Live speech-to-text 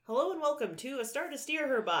welcome to A Star to Steer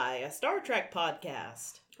Her By, a Star Trek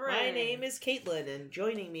podcast. Hooray. My name is Caitlin, and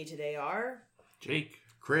joining me today are... Jake.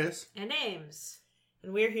 Chris. And Ames.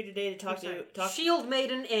 And we're here today to talk... Shield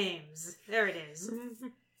Maiden Ames. There it is.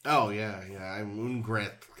 Oh, yeah. I'm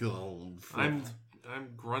ungrateful. I'm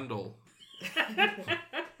Grundle.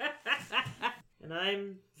 And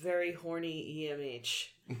I'm very horny EMH.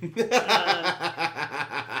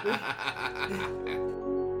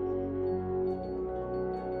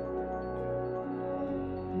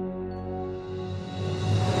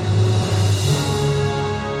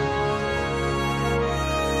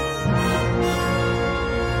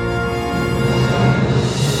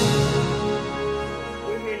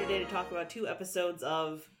 About 2 episodes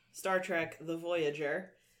of Star Trek The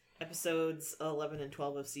Voyager, episodes 11 and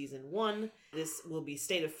 12 of season 1. This will be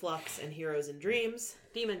State of Flux and Heroes and Dreams.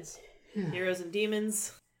 Demons. Heroes and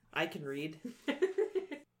Demons. I can read.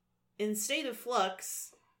 In State of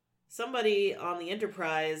Flux, somebody on the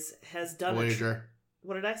Enterprise has done Voyager.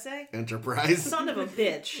 What did I say? Enterprise. Son of a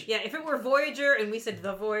bitch. Yeah, if it were Voyager and we said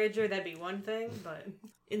The Voyager, that'd be one thing, but...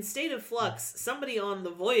 In State of Flux, somebody on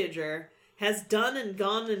the Voyager has done and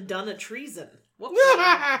gone and done a treason.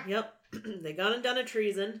 Yep. They gone and done a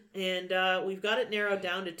treason, and we've got it narrowed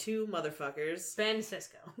down to 2 motherfuckers. Ben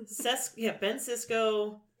Sisko. Ben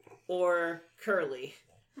Sisko or Curly.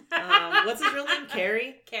 What's his real name?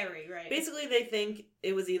 Carrie? Carrie, right. Basically, they think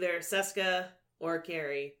it was either Seska or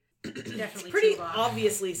Carrie. Definitely It's pretty Tuvok.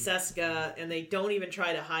 obviously Seska, and they don't even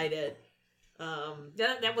try to hide it.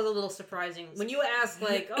 That was a little surprising. When you asked,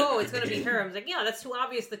 like, oh, it's going to be her, I was like, yeah, that's too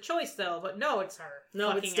obvious the choice, though. But no, it's her.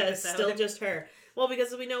 No, it's episode. still just her. Well,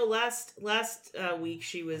 because we know last week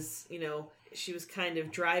she was, she was kind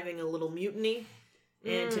of driving a little mutiny.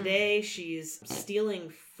 And today she's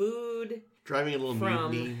stealing food. Driving a little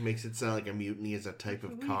mutiny makes it sound like a mutiny is a type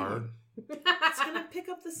of car. It's going to pick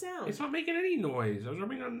up the sound. It's not making any noise. I was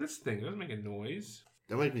rubbing on this thing. It doesn't make a noise.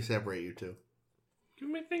 Don't make me separate you two. Give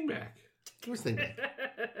me my thing back. Give us thing back.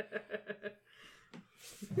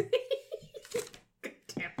 God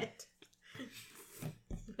damn it.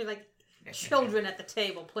 They're like children at the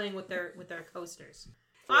table playing with their coasters.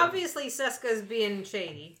 Obviously, Seska's being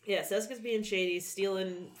shady. Yeah, Seska's being shady,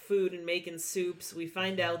 stealing food and making soups. We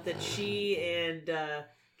find out that she and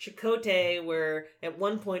Chakotay were, at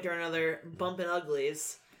one point or another, bumping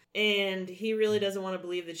uglies. And he really doesn't want to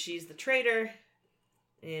believe that she's the traitor.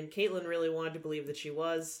 And Caitlin really wanted to believe that she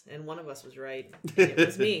was. And one of us was right. It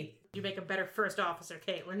was me. You make a better first officer,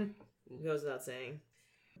 Caitlin. Goes without saying.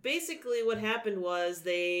 Basically, what happened was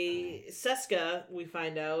Seska, we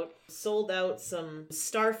find out, sold out some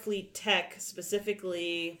Starfleet tech,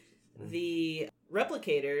 specifically the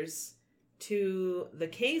replicators, to the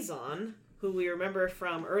Kazon, who we remember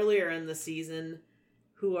from earlier in the season,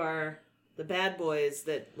 who are the bad boys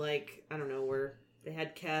that, they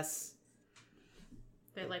had Cass.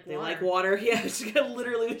 They like water. Yeah, I was just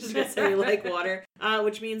gonna say they like water.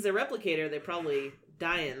 Which means the replicator, they're probably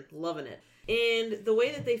dying, loving it. And the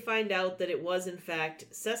way that they find out that it was in fact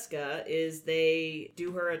Seska is they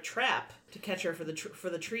do her a trap to catch her for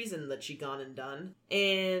the treason that she gone and done.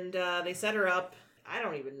 And they set her up. I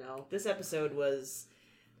don't even know. This episode was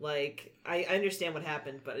like, I understand what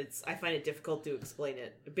happened, but I find it difficult to explain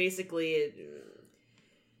it. Basically,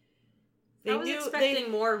 I was expecting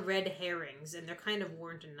more red herrings, and there kind of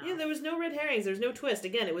weren't enough. Yeah, there was no red herrings. There's no twist.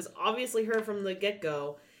 Again, it was obviously her from the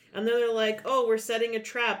get-go. And then they're like, oh, we're setting a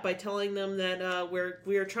trap by telling them that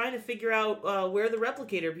we are trying to figure out where the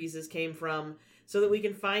replicator pieces came from so that we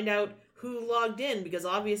can find out who logged in. Because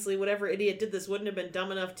obviously whatever idiot did this wouldn't have been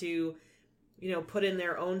dumb enough to, put in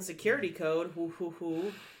their own security code.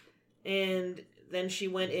 And then she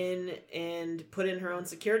went in and put in her own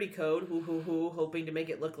security code, hoping to make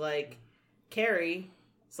it look like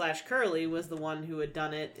Carrie/Curly was the one who had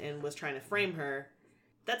done it and was trying to frame her.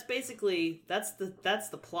 That's basically, that's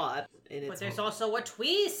the plot. But there's also a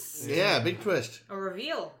twist! Yeah, big twist. A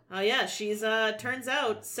reveal. Oh yeah, she's, turns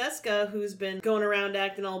out, Seska, who's been going around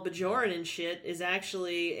acting all Bajoran and shit, is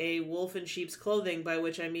actually a wolf in sheep's clothing, by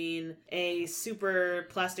which I mean a super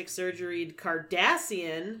plastic surgeried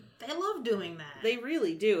Cardassian. They love doing that. They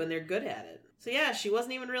really do, and they're good at it. So yeah, she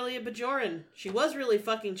wasn't even really a Bajoran. She was really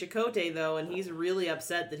fucking Chakotay, though, and he's really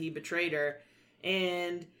upset that he betrayed her.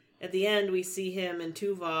 And at the end, we see him and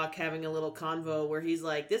Tuvok having a little convo where he's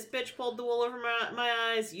like, this bitch pulled the wool over my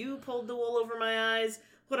eyes, you pulled the wool over my eyes,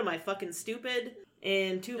 what am I, fucking stupid?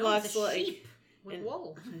 And Tuvok's like... sheep with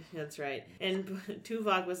wool. That's right. And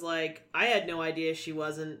Tuvok was like, I had no idea she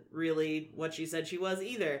wasn't really what she said she was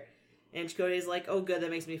either. And Chakotay's like, oh good,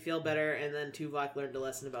 that makes me feel better. And then Tuvok learned a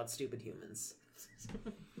lesson about stupid humans.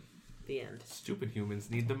 The end. Stupid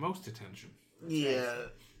humans need the most attention. Yeah.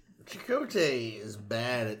 Chakotay is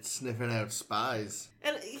bad at sniffing out spies.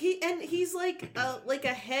 And he's like a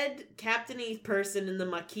head captain-y person in the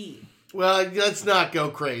Maquis. Well, let's not go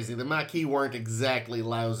crazy. The Maquis weren't exactly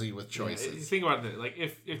lousy with choices. Yeah, think about it. Like,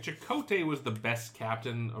 if Chakotay was the best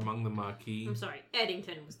captain among the Maquis... I'm sorry,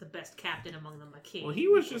 Eddington was the best captain among the Maquis. Well, he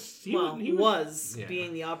was just... He was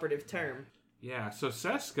being the operative term. Yeah, so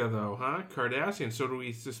Seska, though, huh? Cardassian. So do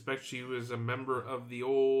we suspect she was a member of the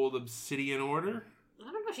old Obsidian Order? I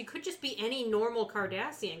don't know. She could just be any normal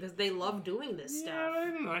Cardassian because they love doing this stuff. I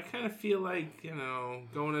don't know. I kind of feel like,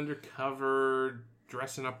 going undercover,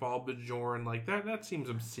 dressing up all Bajoran, like that seems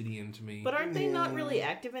Obsidian to me. But aren't they not really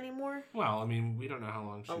active anymore? Well, I mean, we don't know how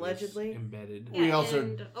long she allegedly was embedded. Yeah, We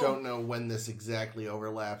also don't know when this exactly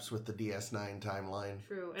overlaps with the DS9 timeline.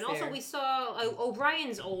 True. And Fair. also we saw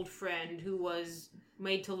O'Brien's old friend who was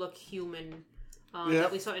made to look human that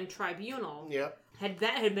we saw in Tribunal. Yep.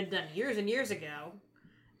 That had been done years and years ago.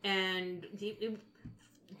 And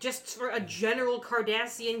just for a general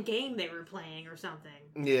Cardassian game they were playing or something.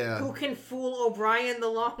 Yeah. Who can fool O'Brien the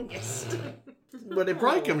longest? What it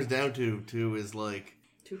probably comes down to is like...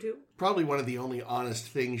 Tutu? Probably one of the only honest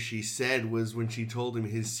things she said was when she told him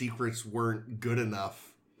his secrets weren't good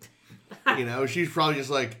enough. She's probably just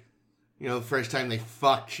like, the first time they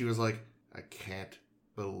fucked, she was like, I can't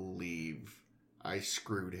believe I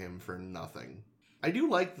screwed him for nothing. I do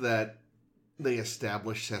like that they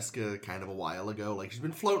established Seska kind of a while ago. Like, she's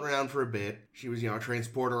been floating around for a bit. She was, a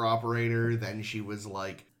transporter operator. Then she was,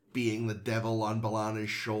 like, being the devil on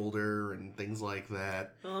B'Elanna's shoulder and things like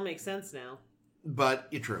that. Well, that makes sense now.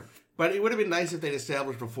 But, true. But it would have been nice if they'd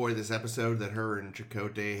established before this episode that her and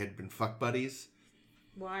Chakotay had been fuck buddies.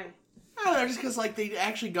 Why? I don't know, just because, like, they'd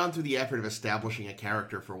actually gone through the effort of establishing a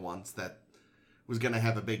character for once that was going to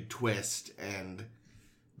have a big twist, and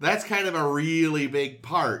that's kind of a really big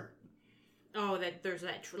part. Oh, that there's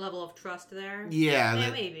that level of trust there?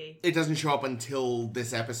 Yeah, maybe. It doesn't show up until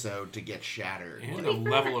this episode to get shattered. And a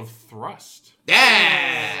level of thrust.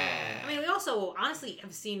 Yeah! I mean, we also, honestly,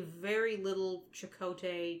 have seen very little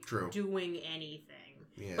Chakotay doing anything.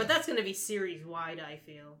 Yeah. But that's going to be series-wide, I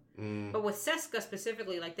feel. Mm. But with Seska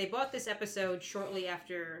specifically, like, they bought this episode shortly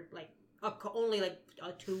after, like, only, like,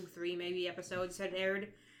 2, 3 maybe episodes had aired.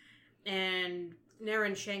 And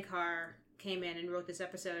Naren Shankar came in and wrote this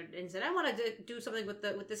episode and said, I want to do something with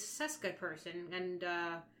this Seska person, and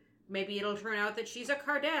maybe it'll turn out that she's a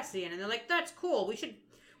Cardassian. And they're like, that's cool.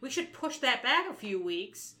 We should push that back a few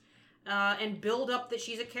weeks and build up that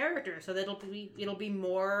she's a character so that it'll be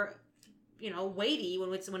more, weighty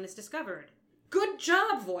when it's discovered. Good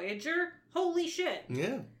job, Voyager. Holy shit.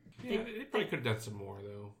 Yeah. Yeah, they probably could have done some more,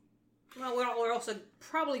 though. Well, we're also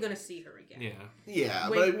probably going to see her again. Yeah. Yeah.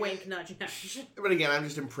 Wink, wink, nudge, nudge. But again, I'm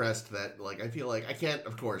just impressed that, like, I feel like I can't,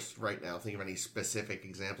 of course, right now think of any specific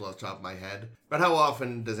example off the top of my head. But how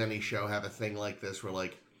often does any show have a thing like this where,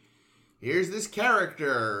 like, here's this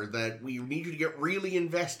character that we need you to get really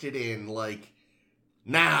invested in, like,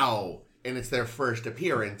 now, and it's their first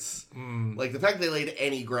appearance. Like, the fact they laid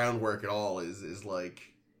any groundwork at all is like...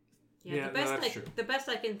 Yeah, the best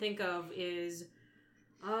I can think of is...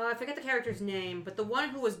 I forget the character's name, but the one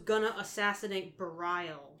who was gonna assassinate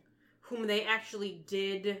Barial, whom they actually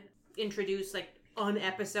did introduce, like, an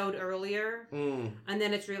episode earlier. And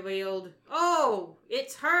then it's revealed, oh,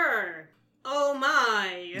 it's her! Oh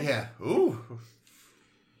my! Yeah, ooh.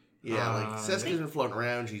 Yeah, like, Seska's been floating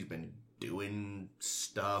around, she's been doing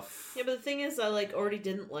stuff. Yeah, but the thing is, I, like, already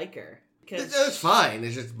didn't like her. That's fine,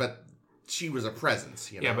 it's just, but she was a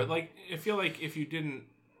presence, Yeah, but, like, I feel like if you didn't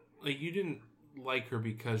like her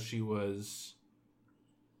because she was,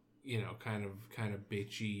 kind of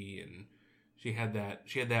bitchy, and she had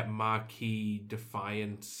that Maquis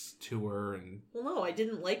defiance to her, and well, no, I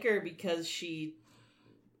didn't like her because she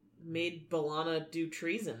made B'Elanna do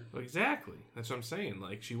treason. Exactly, that's what I'm saying.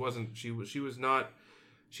 Like, she wasn't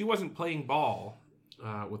playing ball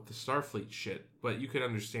with the Starfleet shit, but you could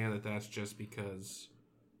understand that that's just because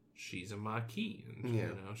she's a Maquis,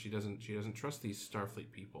 and she doesn't trust these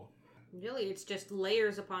Starfleet people. Really, it's just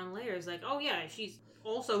layers upon layers. Like, oh yeah, she's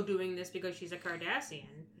also doing this because she's a Cardassian.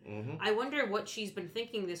 Mm-hmm. I wonder what she's been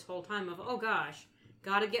thinking this whole time of, oh gosh,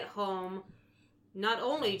 gotta get home. Not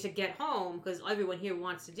only to get home, because everyone here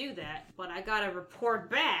wants to do that, but I gotta report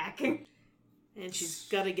back. And she's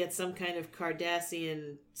gotta get some kind of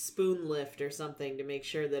Cardassian spoon lift or something to make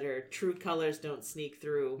sure that her true colors don't sneak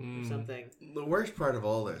through or something. The worst part of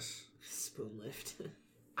all this... Spoon lift.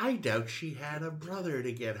 I doubt she had a brother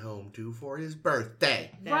to get home to for his birthday.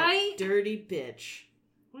 That right? dirty bitch.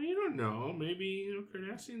 Well, you don't don't know. Maybe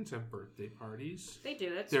Kardashians have birthday parties. They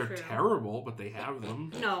do. That's They're true. terrible, but they have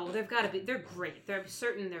them. No, they've got to be. They're great. They're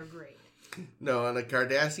certain they're great. No, on a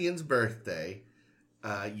Kardashian's birthday,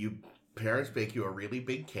 parents bake you a really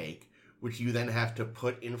big cake, which you then have to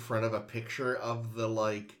put in front of a picture of the,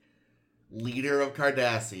 like, leader of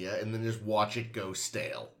Cardassia, and then just watch it go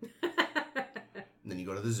stale. And then you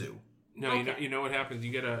go to the zoo. No, Okay. you know what happens?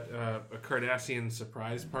 You get a Kardashian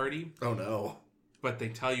surprise party, Oh, no. but they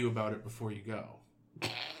tell you about it before you go.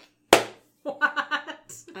 What?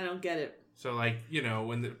 I don't get it. So, like, you know,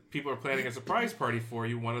 when the people are planning a surprise party for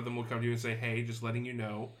you, one of them will come to you and say, hey, just letting you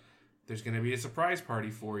know, there's going to be a surprise party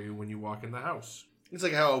for you when you walk in the house. It's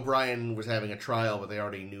like how O'Brien was having a trial, but they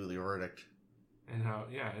already knew the verdict. And how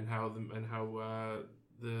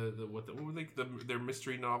their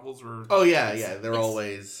mystery novels were. Oh, yeah, they're It's-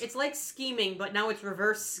 always... It's like scheming, but now it's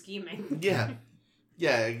reverse scheming. Yeah.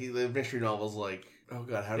 Yeah, the mystery novels, like... Oh,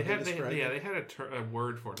 God, how did they describe it? They had a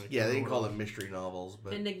word for it. Yeah, they didn't call them mystery novels,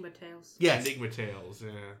 but... Enigma tales. Yes, Enigma tales,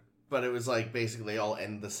 yeah. but it was like, basically, they all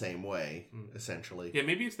end the same way, essentially. Yeah,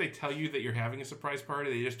 maybe it's they tell you that you're having a surprise party,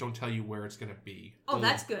 they just don't tell you where it's going to be. Oh,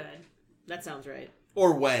 that's good. That sounds right.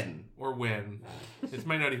 Or when. Or when. It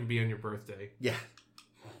might not even be on your birthday. Yeah.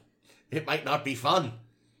 It might not be fun.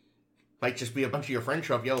 Might just be a bunch of your friends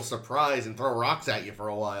show up, yell surprise, and throw rocks at you for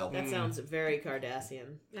a while. That sounds very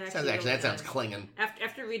Kardashian. That sounds clinging.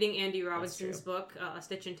 After reading Andy Robinson's book, A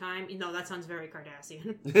Stitch in Time, that sounds very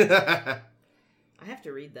Kardashian. I have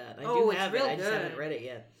to read that. I Oh, do it's have real it. I just good. haven't read it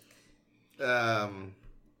yet.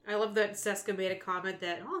 I love that Seska made a comment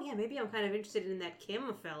that, oh yeah, maybe I'm kind of interested in that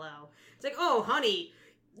Kim fellow. It's like, oh honey,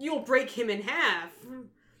 you'll break him in half.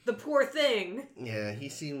 The poor thing. Yeah, he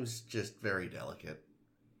seems just very delicate.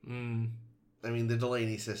 Mm. I mean, the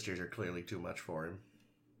Delaney sisters are clearly too much for him.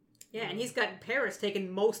 Yeah, and he's got Paris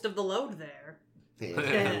taking most of the load there.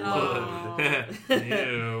 Yeah.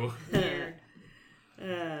 Ew. Weird.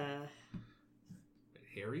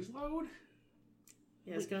 Harry's load?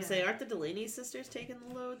 Yeah, I was going to say, aren't the Delaney sisters taking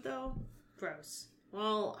the load, though? Gross.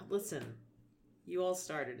 Well, listen. You all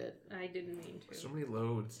started it. I didn't mean to. So many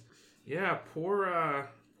loads. Yeah, poor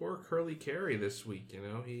Curly Carey this week, you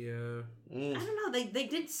know? He, I don't know. They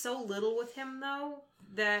did so little with him though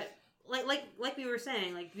that like we were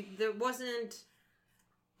saying, like there wasn't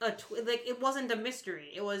it wasn't a mystery.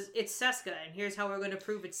 It's Seska, and here's how we're going to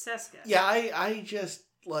prove it's Seska. Yeah, I just,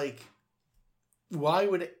 like, why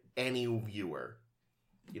would any viewer,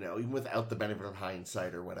 even without the benefit of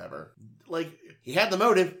hindsight or whatever, like, he had the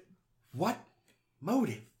motive. What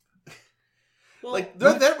motive? Well, Like,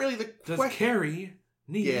 that really the does question. Carrie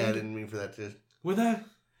need Yeah, I didn't mean for that to with a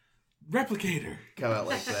replicator? come out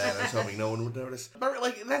like that. I was hoping no one would notice. But,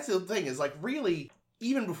 like, that's the thing, is, like, really,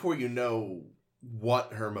 even before you know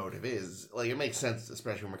what her motive is, like, it makes sense,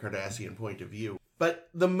 especially from a Kardashian point of view. But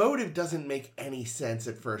the motive doesn't make any sense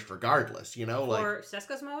at first regardless, like... For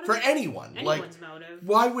Seska's motive? For anyone. Anyone's like, motive.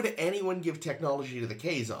 Why would anyone give technology to the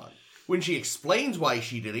Kazon? When she explains why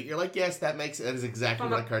she did it, you're like, yes, that is exactly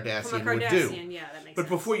what a Kardashian would do. Yeah, that makes But sense.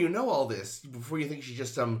 before you know all this, before you think she's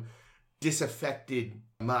just some disaffected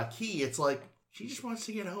Maquis, it's like, she just wants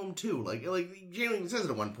to get home too. Like Jane even says it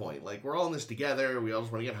at one point, like, we're all in this together, we all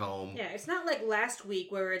just want to get home. Yeah, it's not like last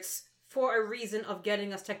week where it's for a reason of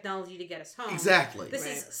getting us technology to get us home. Exactly. This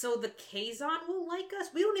is so the Kazon will like us.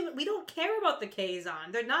 We don't care about the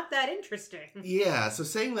Kazon. They're not that interesting. Yeah, so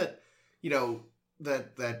saying that,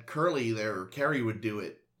 that Carrie would do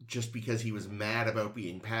it just because he was mad about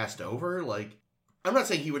being passed over, like, I'm not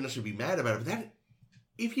saying he wouldn't necessarily be mad about it, but that,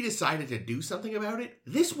 if he decided to do something about it,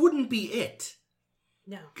 this wouldn't be it.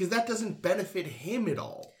 No. Because that doesn't benefit him at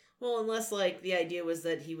all. Well, unless, like, the idea was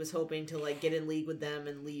that he was hoping to, like, get in league with them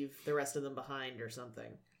and leave the rest of them behind or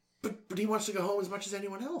something. But he wants to go home as much as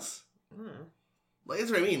anyone else. I don't know. Like,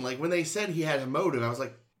 that's what I mean. Like, when they said he had a motive, I was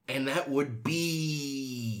like, and that would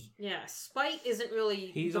be... Yeah, spite isn't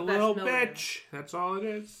really He's the a best little motive. bitch. That's all it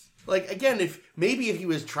is. Like, again, if he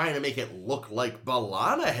was trying to make it look like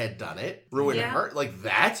Balana had done it, ruin her, like,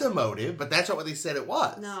 that's a motive, but that's not what they said it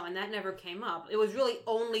was. No, and that never came up. It was really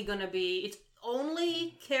only going to be... It's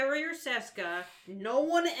only Carrie or Seska, no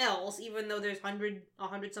one else, even though there's 100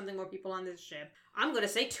 something more people on this ship. I'm going to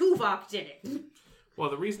say Tuvok did it.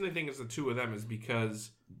 Well, the reason they think it's the two of them is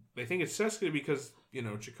because they think it's Seska because,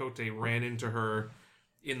 Chakotay ran into her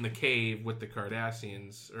in the cave with the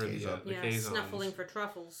Cardassians, or the Kazons. Snuffling for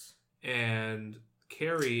truffles. And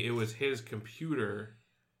Carrie, it was his computer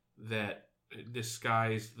that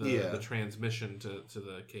disguised the transmission to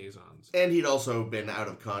the Kazons. And he'd also been out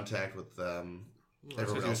of contact with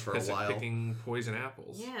everyone else for a while. Picking poison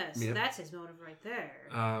apples. Yes, Yep. that's his motive right there.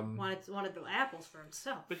 Wanted the apples for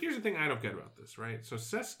himself. But here's the thing I don't get about this, right? So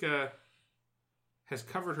Seska has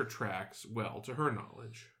covered her tracks well, to her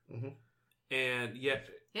knowledge, and yet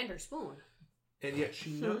her spoon. And yet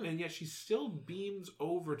she still beams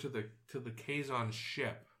over to the Kazon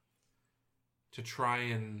ship to try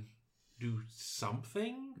and do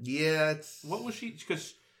something. Yeah, what was she?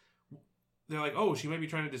 Because they're like, oh, she might be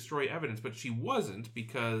trying to destroy evidence, but she wasn't,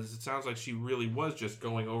 because it sounds like she really was just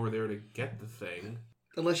going over there to get the thing.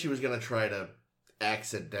 Unless she was going to try to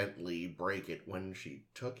accidentally break it when she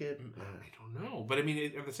took it. I don't know. But I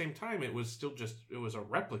mean, at the same time, it was a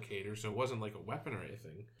replicator, so it wasn't like a weapon or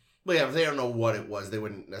anything. Well, yeah, if they don't know what it was, they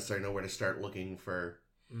wouldn't necessarily know where to start looking for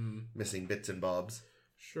missing bits and bobs.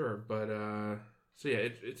 Sure, but so yeah,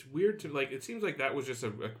 it's weird to like. It seems like that was just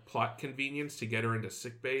a plot convenience to get her into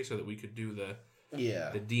sickbay so that we could do the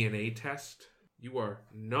DNA test. You are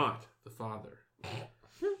not the father.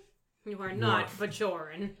 You are not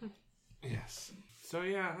Bajoran. Yes. So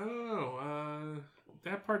yeah, I don't know.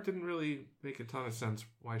 That part didn't really make a ton of sense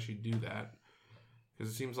why she'd do that,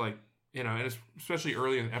 because it seems like, you know, and especially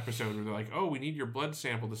early in the episode where they're like, "Oh, we need your blood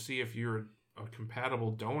sample to see if you're a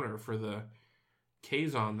compatible donor for the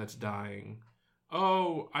Kazon that's dying."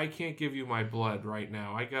 Oh, I can't give you my blood right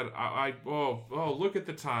now. Look at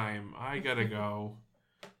the time. I gotta go.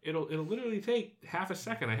 It'll literally take half a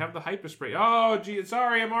second. I have the hyperspray. Oh, gee,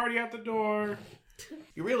 sorry, I'm already at the door.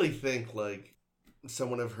 You really think, like,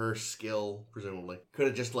 someone of her skill, presumably, could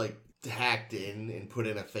have just, like, hacked in and put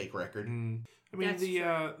in a fake record? I mean, That's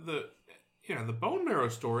the bone marrow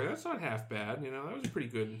story, that's not half bad. You know, that was pretty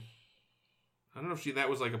good. I don't know if that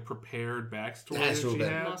was like a prepared backstory that she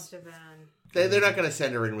had. Must have been. They're not going to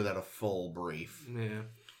send her in without a full brief. Yeah.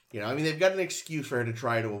 You know, I mean, they've got an excuse for her to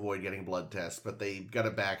try to avoid getting blood tests, but they've got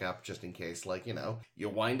to back up just in case, like, you know, you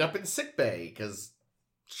wind up in sickbay because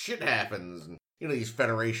shit happens. And, you know, these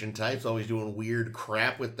Federation types always doing weird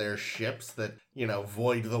crap with their ships that, you know,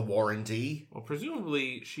 void the warranty. Well,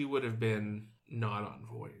 presumably she would have been not on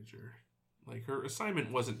Voyager. Like, her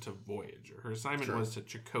assignment wasn't to Voyager. Her assignment was to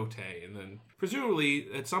Chakotay, and then presumably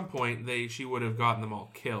at some point she would have gotten them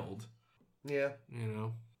all killed. Yeah. You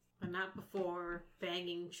know? But not before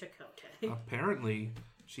banging Chakotay. Apparently,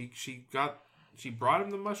 she brought him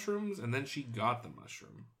the mushrooms, and then she got the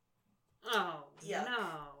mushroom. Oh, Yeah. no.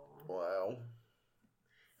 Wow.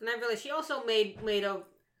 And I realized she also made a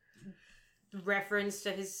reference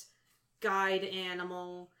to his guide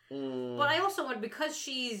animal. But I also wonder, because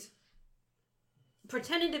she's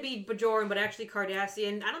pretending to be Bajoran but actually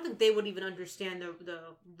Cardassian, I don't think they would even understand the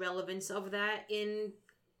relevance of that in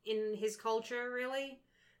his culture, really.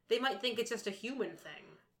 They might think it's just a human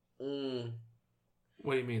thing.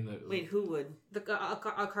 What do you mean? Wait, who would? A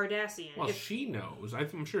Cardassian. Well, she knows.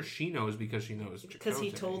 I'm sure she knows because she knows Chakotay. Because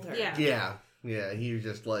he told her. Yeah. Yeah, he was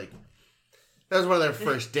just like... That was one of their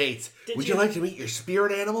first dates. Would you like to meet your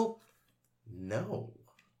spirit animal? No.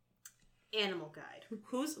 Animal guide.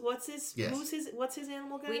 What's his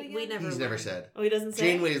animal guide again? We never He's never said. Oh, he doesn't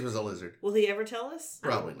say? Janeway's was a lizard. Will he ever tell us?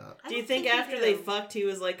 Probably not. Do you think after they fucked, he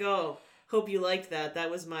was like, "Oh, hope you liked that. That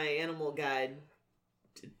was my animal guide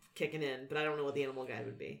kicking in," but I don't know what the animal guide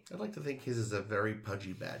would be. I'd like to think his is a very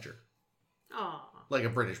pudgy badger. Aw. Like a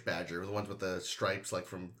British badger, the ones with the stripes like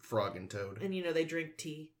from Frog and Toad. And, you know, they drink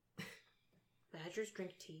tea. Badgers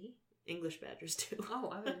drink tea? English badgers, too.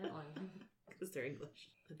 Oh, evidently. Because they're English.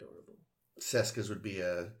 Adorable. Seska's would be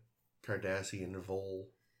a Cardassian vole.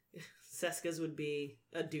 Seska's would be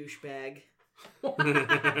a douchebag.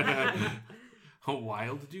 A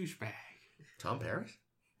wild douchebag. Tom Paris?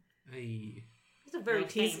 Hey. He's a very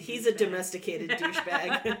he's a domesticated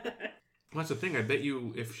douchebag. Well, that's the thing. I bet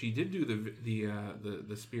you, if she did do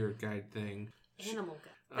the spirit guide thing, animal guide.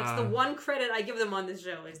 That's the one credit I give them on this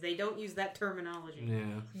show, is they don't use that terminology.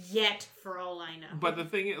 Yeah. Yet, for all I know. But the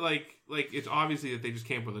thing, like it's obviously that they just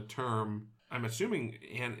came up with a term. I'm assuming,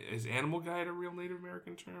 is animal guide a real Native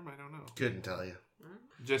American term? I don't know. Couldn't tell you.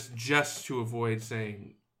 Just to avoid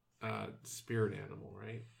saying spirit animal,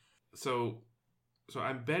 right? So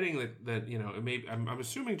I'm betting that you know, it may. I'm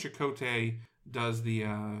assuming Chakotay does the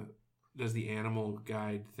animal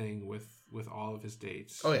guide thing with all of his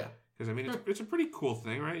dates. Oh yeah. Because, I mean, it's a pretty cool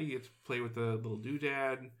thing, right? You get to play with the little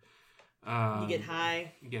doodad. You get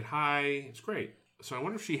high. It's great. So I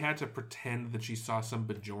wonder if she had to pretend that she saw some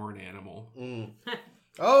Bajoran animal.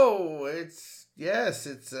 Oh, I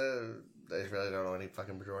really don't know any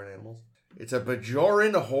fucking Bajoran animals. It's a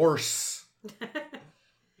Bajoran horse.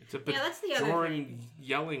 It's a that's the other Bajoran thing.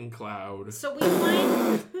 yelling cloud. So we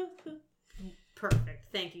find...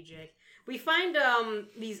 Perfect. Thank you, Jake. We find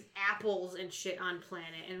these apples and shit on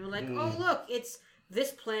planet, and we're like, oh look, it's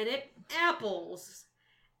this planet apples.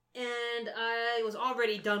 And I was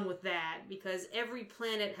already done with that because every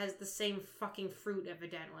planet has the same fucking fruit,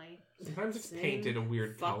 evidently. Sometimes it's painted a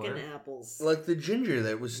weird fucking color. apples. Like the ginger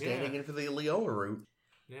that was standing in for the Leola route.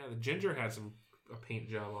 Yeah, the ginger had a paint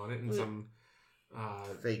job on it and some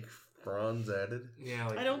fake fronds added. Yeah,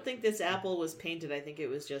 like, I don't think this apple was painted. I think it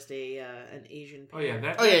was just an Asian pear.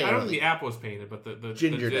 Oh yeah, I don't think the apple was painted, but the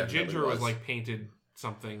ginger was like painted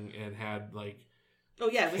something and had like. Oh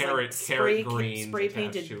yeah, it was carrot like spray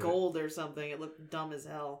painted gold or something. It looked dumb as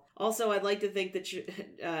hell. Also, I'd like to think that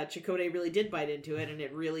Chakotay really did bite into it, and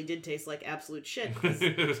it really did taste like absolute shit.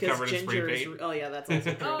 It was covered in spray paint. Oh yeah, that's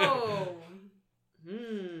also true. Oh.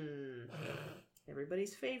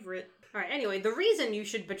 Everybody's favorite. All right. Anyway, the reason you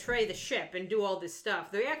should betray the ship and do all this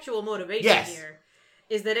stuff, the actual motivation here,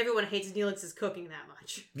 is that everyone hates Neelix's cooking that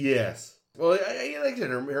much. Yes. Well, like I said,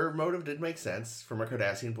 her motive did make sense from a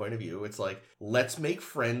Cardassian point of view. It's like, let's make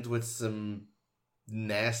friends with some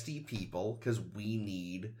nasty people because we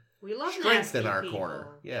need strength in our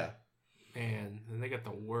corner. Yeah. Man, and they got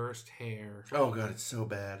the worst hair. Oh god, it's so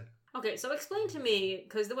bad. Okay, so explain to me,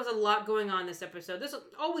 because there was a lot going on this episode. There's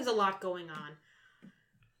always a lot going on.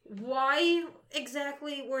 Why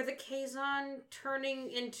exactly were the Kazon turning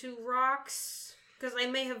into rocks? Because I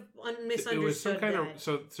may have misunderstood. It was some kind of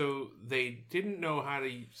so they didn't know how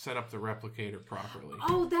to set up the replicator properly.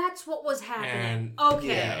 Oh, that's what was happening.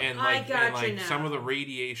 I got you now. Some of the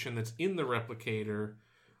radiation that's in the replicator.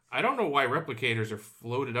 I don't know why replicators are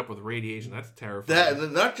floated up with radiation. That's terrifying.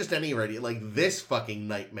 That not just any radiation, like this fucking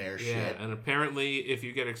nightmare shit. Yeah, and apparently, if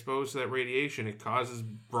you get exposed to that radiation, it causes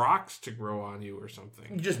rocks to grow on you or something.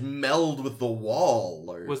 You just meld with the wall.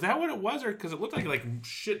 Or... Was that what it was, or because it looked like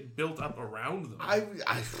shit built up around them?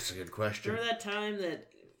 That's a good question. Remember that time that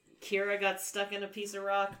Kira got stuck in a piece of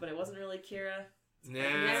rock, but it wasn't really Kira? Yeah,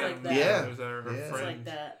 it's like that. Yeah, it was her friend. It's like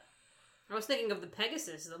that. I was thinking of the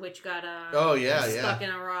Pegasus, which got stuck in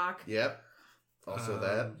a rock. Yep. Also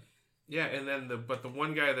that. Yeah, and then the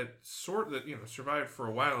one guy that survived for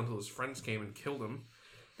a while until his friends came and killed him.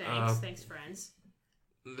 Thanks, friends.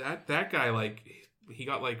 That guy, like, he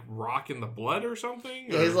got like rock in the blood or something.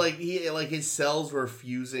 Yeah, his cells were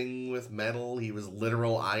fusing with metal. He was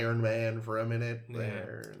literal Iron Man for a minute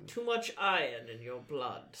there. Too much iron in your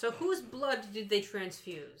blood. So whose blood did they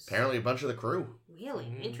transfuse? Apparently a bunch of the crew.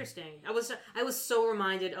 Really? Interesting. I was so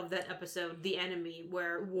reminded of that episode, The Enemy,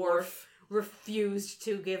 where Worf refused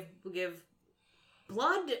to give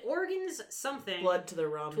blood, organs, something. Blood to the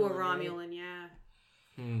Romulan. To a Romulan, yeah.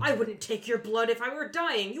 I wouldn't take your blood if I were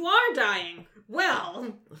dying. You are dying.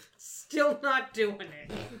 Well, still not doing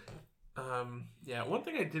it. Yeah, one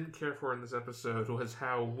thing I didn't care for in this episode was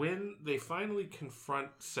how when they finally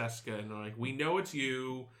confront Seska and they're like, we know it's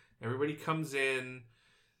you, everybody comes in,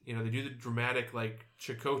 they do the dramatic, like,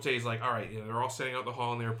 Chakotay's like, all right, they're all setting out the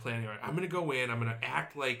hall and they were planning, all right, I'm going to go in, I'm going to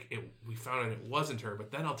act like we found out it wasn't her,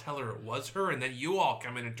 but then I'll tell her it was her, and then you all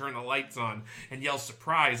come in and turn the lights on and yell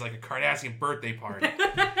surprise like a Cardassian birthday party.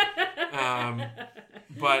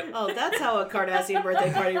 But oh, that's how a Cardassian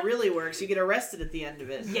birthday party really works. You get arrested at the end of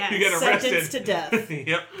it. Yes. You get arrested. Sentenced to death.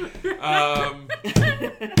 Yep.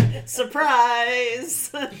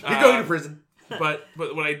 Surprise! You're going to prison. But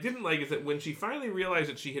what I didn't like is that when she finally realized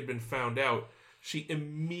that she had been found out, she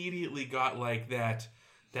immediately got like that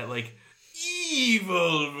like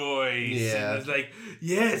evil voice. Yeah. And it's like,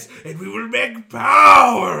 yes, and we will make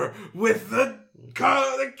power with the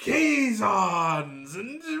Kazons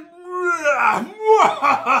and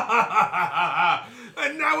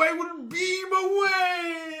now I will beam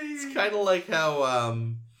away. It's kind of like how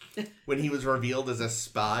when he was revealed as a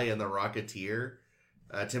spy in The Rocketeer,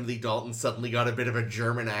 Timothy Dalton suddenly got a bit of a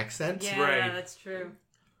German accent. Yeah, right. That's true.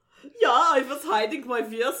 Yeah, I was hiding my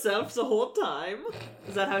real self the whole time.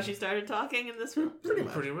 Is that how she started talking in this film?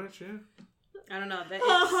 Pretty much, yeah. I don't know.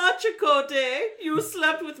 Haha, Chakotay, you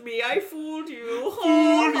slept with me. I fooled you.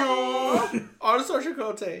 Fooled you. Also,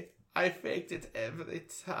 Chakotay, I faked it every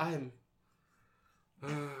time.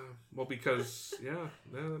 Well, because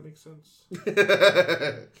that makes sense.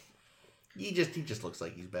 He just looks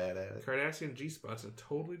like he's bad at it. Cardassian G-spot's in a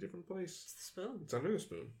totally different place. It's the spoon. It's under the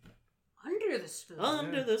spoon. Under the spoon.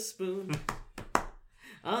 Under the spoon.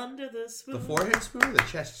 Under the spoon. The forehead spoon or the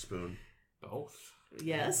chest spoon? Both.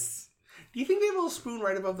 Yes. Do you think they have a little spoon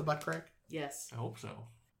right above the butt crack? Yes. I hope so.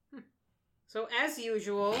 So, as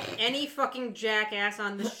usual, any fucking jackass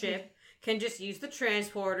on the ship can just use the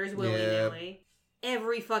transporters willy-nilly.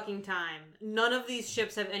 every fucking time. None of these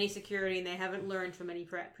ships have any security, and they haven't learned from any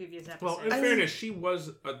previous episodes. Well, in fairness, she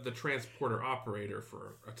was the transporter operator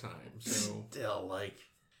for a time, so... Still, like...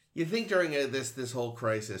 You think during this whole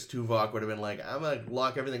crisis, Tuvok would have been like, I'm gonna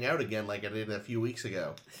lock everything out again like I did a few weeks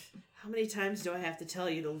ago. How many times do I have to tell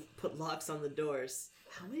you to put locks on the doors?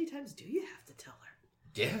 How many times do you have to tell her?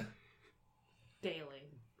 Yeah. Daily.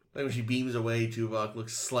 Like when she beams away, Tuvok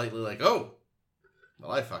looks slightly like, oh,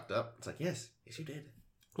 well, I fucked up. It's like, yes, you did.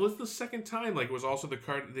 Well, it's the second time. Like, it was also I keep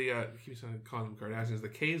calling them Kardashians, the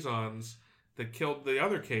Kazons that killed the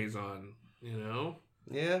other Kazon, you know?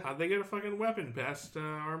 Yeah. How'd they get a fucking weapon past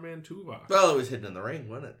our man Tuvok? Well, it was hidden in the ring,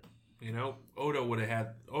 wasn't it? You know, Odo would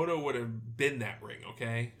have been that ring,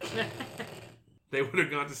 okay? They would have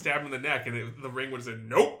gone to stab him in the neck, and the ring would have said,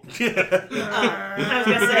 nope. I was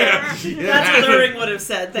going to say, that's what the ring would have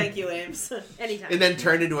said. Thank you, Ames. Anytime. And then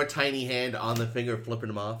turned into a tiny hand on the finger, flipping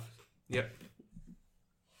him off. Yep.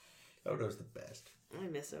 Odo's the best. I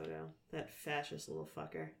miss Odo. That fascist little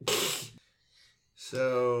fucker.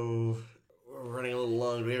 So, we're running a little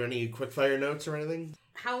long. Do we have any quick-fire notes or anything?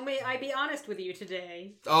 How may I be honest with you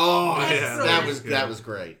today? Oh, Excellent. that was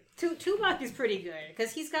great. Tuvok is pretty good,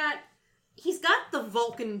 because he's got the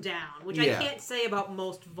Vulcan down, which Yeah. I can't say about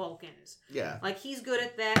most Vulcans. Yeah. Like, he's good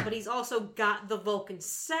at that, but he's also got the Vulcan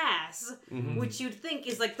sass, which you'd think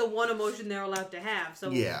is, like, the one emotion they're allowed to have.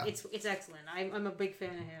 So Yeah. it's excellent. I'm a big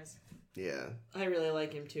fan of his. Yeah. I really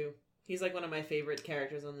like him, too. He's like one of my favorite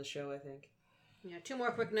characters on the show, I think. Yeah, 2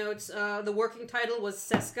 more quick notes. The working title was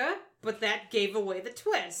Seska, but that gave away the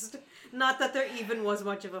twist. Not that there even was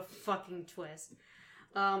much of a fucking twist.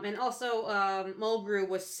 And also, Mulgrew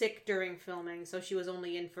was sick during filming, so she was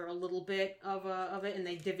only in for a little bit of it, and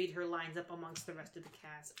they divvied her lines up amongst the rest of the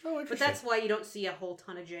cast. Oh, interesting. But that's why you don't see a whole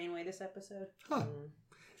ton of Janeway this episode. Huh.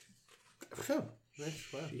 Oh,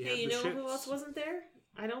 wow. Hey, you know who else wasn't there?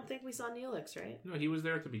 I don't think we saw Neelix, right? No, he was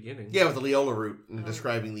there at the beginning. Yeah, with the Leola root and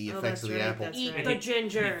describing the effects that's of the right, apple. that's Eat right. the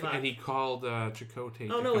ginger. And he called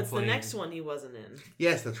Chakotay Oh, to no, it's the complain. next one he wasn't in,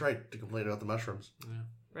 Yes, that's right. To complain about the mushrooms. Yeah.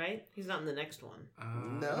 right? He's not in the next one.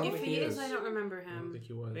 No. I don't If think he is, I don't remember I don't him. think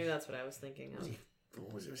he was. Maybe that's what I was thinking of.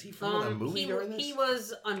 Was he filming a movie during this? He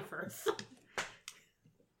was Unferth.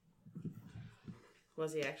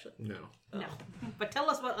 Was he actually? No. No. But tell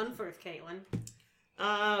us about Unferth, Caitlin.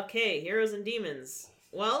 Okay, Heroes and Demons.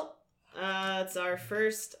 Well, it's our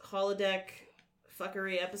first holodeck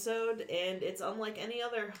fuckery episode, and it's unlike any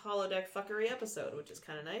other holodeck fuckery episode, which is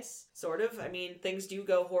kind of nice. Sort of. I mean, things do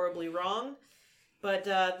go horribly wrong, but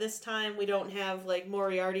this time we don't have, like,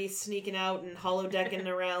 Moriarty sneaking out and holodecking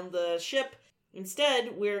around the ship.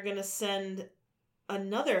 Instead, we're gonna send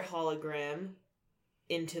another hologram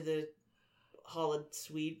into the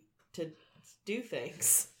holosuite to do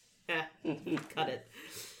things. Cut it.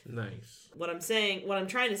 Nice. What I'm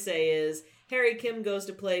trying to say is, Harry Kim goes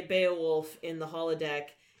to play Beowulf in the holodeck,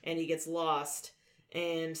 and he gets lost.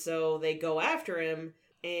 And so they go after him,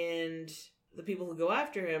 and the people who go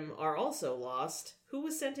after him are also lost. Who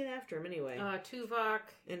was sent in after him anyway? Tuvok.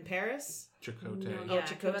 In Paris? Chakotay. No, yeah,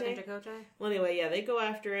 Chakotay? Tuvok and Chakotay. Well, anyway, yeah, they go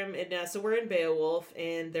after him, and so we're in Beowulf,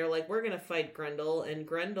 and they're like, we're gonna fight Grendel, and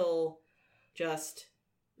Grendel just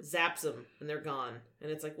zaps them, and they're gone. And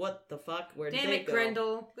it's like, what the fuck? Where did Damn they it, go?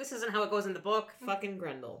 Grendel. This isn't how it goes in the book. Fucking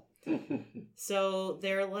Grendel. So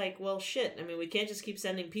they're like, well, shit. I mean, we can't just keep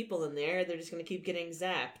sending people in there. They're just going to keep getting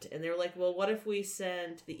zapped. And they're like, well, what if we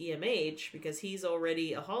send the EMH, because he's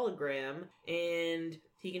already a hologram, and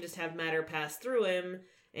he can just have matter pass through him,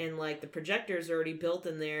 and, like, the projector's already built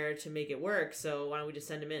in there to make it work, so why don't we just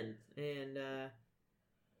send him in? And,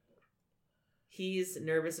 he's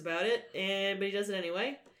nervous about it, but he does it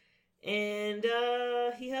anyway. And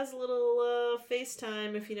he has a little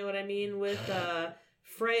FaceTime, if you know what I mean, with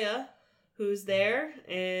Freya, who's there.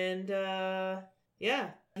 And yeah,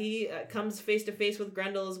 he comes face to face with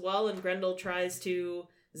Grendel as well, and Grendel tries to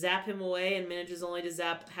zap him away and manages only to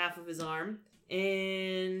zap half of his arm.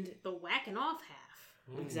 And The whacking off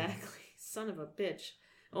half. exactly, son of a bitch,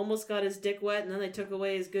 almost got his dick wet, and then they took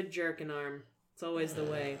away his good jerking arm. It's always the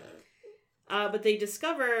way. But they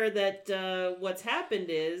discover that what's happened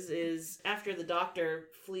is after the doctor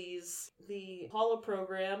flees the holo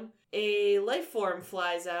program, a life form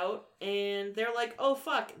flies out, and they're like, oh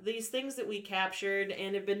fuck, these things that we captured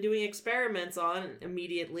and have been doing experiments on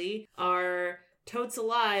immediately are totes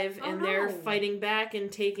alive, Oh, and no. they're fighting back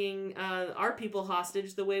and taking our people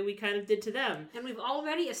hostage the way we kind of did to them. And we've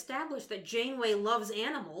already established that Janeway loves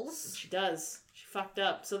animals. She does. She fucked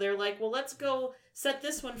up. So they're like, well, let's go set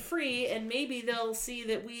this one free, and maybe they'll see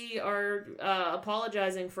that we are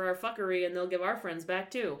apologizing for our fuckery, and they'll give our friends back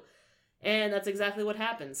too. And that's exactly what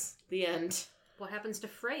happens. The end. What happens to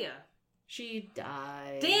Freya? She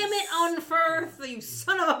dies. Damn it, Unferth, you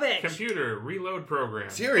son of a bitch! Computer, reload program.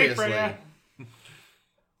 Seriously. Hey, Freya.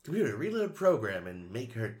 Computer, reload program and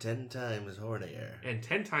make her 10 times hornier. And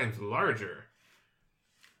 10 times larger.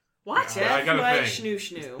 What? Yeah, I got a Like thing.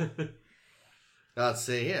 Schnoo. Let's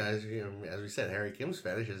see, yeah, as we said, Harry Kim's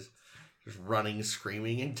fetish is just running,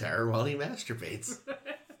 screaming in terror while he masturbates.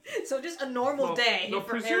 So just a normal day No,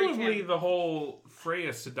 for Harry presumably Kim. the whole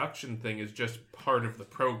Freya seduction thing is just part of the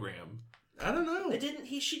program. I don't know.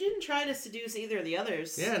 She didn't try to seduce either of the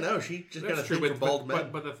others. Yeah, no, she just got a That's true, thing for bald men.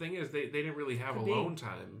 but the thing is, they didn't really have Could be. alone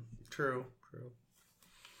time. True.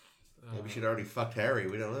 Maybe she'd already fucked Harry,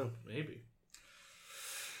 we don't know. Maybe.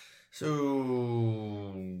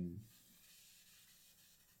 So...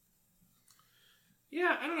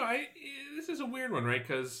 Yeah, I don't know. This is a weird one, right?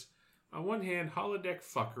 Because on one hand, holodeck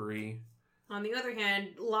fuckery. On the other hand,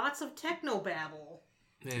 lots of technobabble.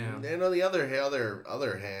 Yeah. And on the other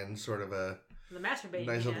hand, sort of a The masturbating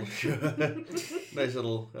nice hand. little, nice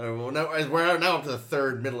little. Well, now we're now up to the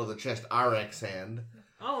third middle of the chest RX hand.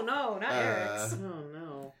 Oh no, not Eric's. Oh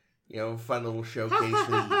no. You know, fun little showcase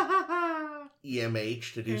for the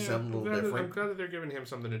EMH to do something a little I'm different. glad that they're giving him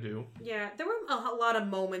something to do. Yeah, there were a lot of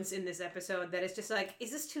moments in this episode that it's just like,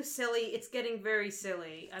 is this too silly? It's getting very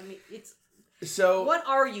silly. I mean, it's... So, What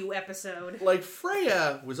are you, episode? like,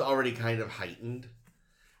 Freya was already kind of heightened,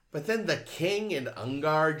 but then the King and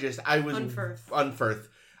Ungar Unferth.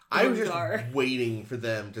 I was just Ungar. waiting for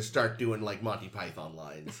them to start doing, like, Monty Python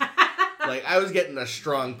lines. Like, I was getting a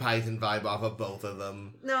strong Python vibe off of both of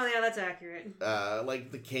them. No, yeah, that's accurate.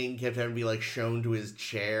 Like, the King kept having to be, like, shown to his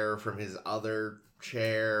chair from his other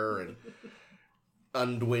chair, and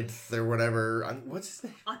Undwith or whatever. What's his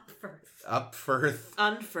name? Unferth.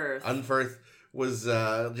 Unferth was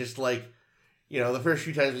just like, you know, the first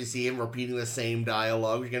few times we see him repeating the same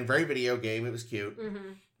dialogue. Again, very video game. It was cute.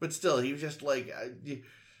 Mm-hmm. But still, he was just like,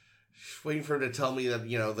 just waiting for him to tell me that,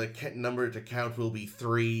 you know, the number to count will be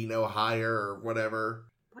 3, no higher, or whatever.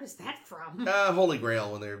 What is that from? Holy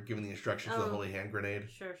Grail, when they're giving the instructions for the Oh. Holy Hand Grenade.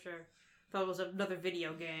 Sure. Thought it was another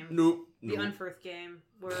video game. Nope. The Unferth game,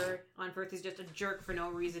 where Unferth is just a jerk for no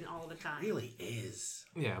reason all the time. Really is.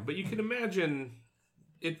 Yeah, but you can imagine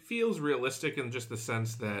it feels realistic in just the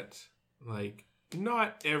sense that, like,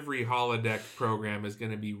 not every holodeck program is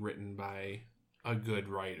going to be written by a good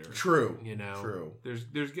writer. True. You know? True.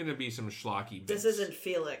 There's going to be some schlocky bits. This isn't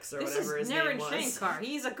Felix or This whatever is his name Naren was. Shankar.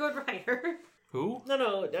 He's a good writer. Who?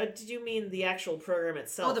 No. Did you mean the actual program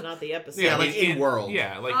itself, not the episode? Yeah, like in world.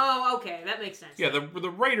 Yeah, like Oh, okay, that makes sense. yeah, the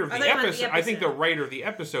writer of I the thought you meant episode. the I think the episode. writer of the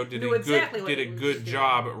episode did Knew a exactly good what did a he was good doing.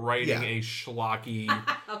 job writing Yeah. a schlocky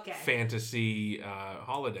Okay. fantasy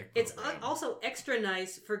holodeck. It's program. also extra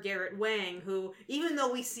nice for Garrett Wang, who, even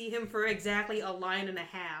though we see him for exactly a line and a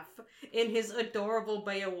half in his adorable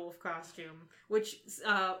Beowulf costume, which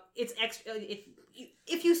it's extra.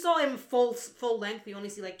 If you saw him full length, you only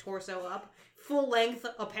see like torso up. Full length,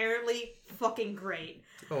 apparently, fucking great.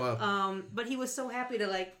 Oh, wow. But he was so happy to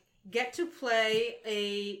like get to play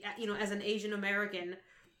as an Asian American,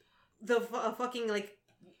 a fucking like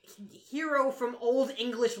hero from old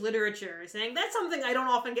English literature, saying that's something I don't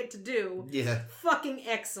often get to do. Yeah. Fucking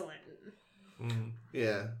excellent. Mhm.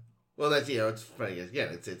 Yeah. Well, that's, you know, it's funny. Again,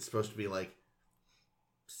 it's supposed to be like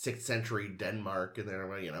 6th century Denmark, and they're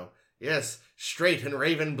like, you know, yes, straight and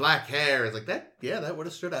raven black hair. It's like that. Yeah, that would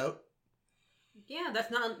have stood out. Yeah,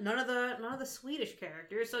 that's none of the Swedish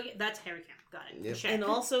characters. So yeah, that's Harry Kim. Got it. Yep. Check. And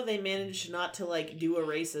also, they managed not to like do a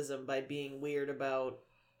racism by being weird about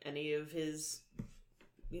any of his,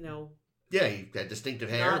 you know, Yeah, he had distinctive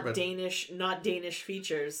hair, not but Danish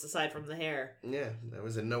features aside from the hair. yeah, that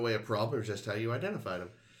was in no way a problem. It was just how you identified him.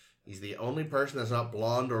 He's the only person that's not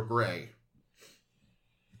blonde or gray.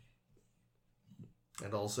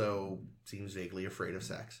 And also seems vaguely afraid of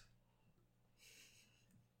sex.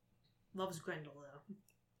 Loves Grendel though.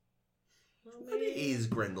 What is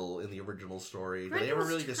Grendel in the original story? Do they ever Grendel's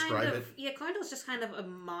really describe kind of, it? Yeah, Grendel's just kind of a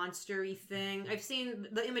monster-y thing. I've seen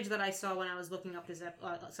the image that I saw when I was looking up this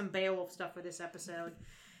some Beowulf stuff for this episode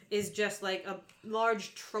is just like a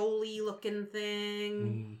large trolley-looking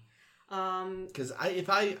thing. Because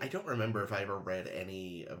I don't remember if I ever read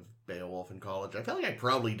any of Beowulf in college. I feel like I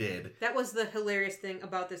probably did. That was the hilarious thing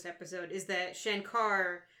about this episode is that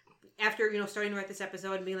Shankar, after starting to write this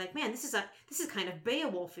episode and being like, man, this is kind of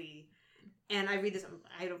Beowulfy. And I read this,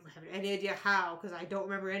 I don't have any idea how, because I don't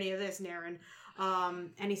remember any of this, Naren.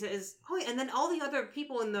 And he says, oh, yeah, and then all the other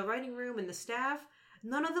people in the writing room and the staff,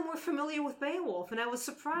 none of them were familiar with Beowulf, and I was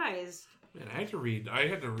surprised. Man, I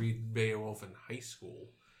had to read Beowulf in high school,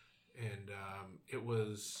 and it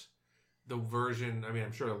was the version, I mean,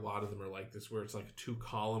 I'm sure a lot of them are like this, where it's like a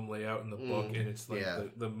 2-column layout in the book, and it's like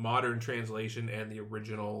the modern translation and the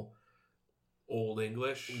original Old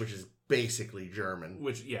English, which is basically German.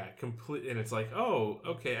 Which, complete, and it's like, oh,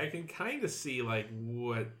 okay, I can kind of see like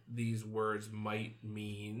what these words might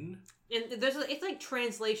mean. And it's like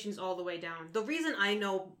translations all the way down. The reason I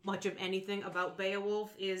know much of anything about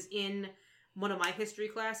Beowulf is in one of my history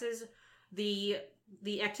classes. The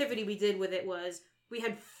activity we did with it was we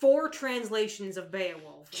had 4 translations of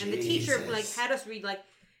Beowulf, and the teacher like had us read like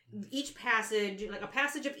each passage, like a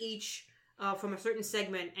passage of each from a certain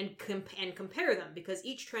segment, and compare them, because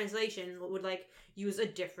each translation would like use a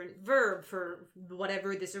different verb for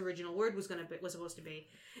whatever this original word was supposed to be,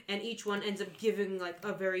 and each one ends up giving like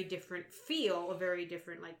a very different feel, a very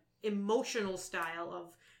different like emotional style of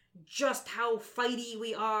just how fighty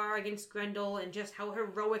we are against Grendel, and just how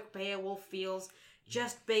heroic Beowulf feels,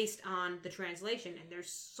 just based on the translation, and they're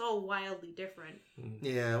so wildly different.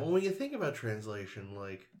 Yeah, well, when you think about translation,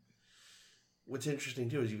 like, what's interesting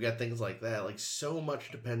too is you've got things like that. Like, so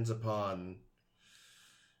much depends upon,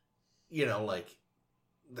 you know, like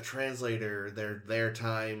the translator, their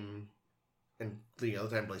time, and the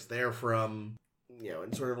time place they're from, you know,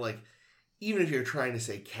 and sort of like, even if you're trying to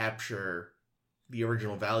say capture the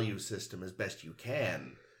original value system as best you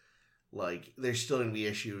can, like, there's still going to be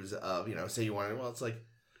issues of, you know, say you want to, well, it's like,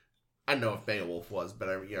 I don't know if Beowulf was, but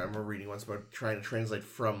I remember reading once about trying to translate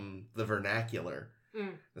from the vernacular.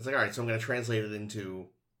 It's like, all right, so I'm going to translate it into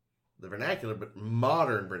the vernacular, but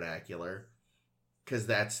modern vernacular, because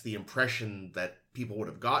that's the impression that people would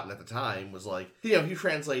have gotten at the time, was like, you know, if you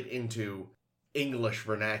translate into English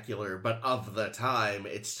vernacular, but of the time,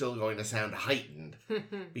 it's still going to sound heightened,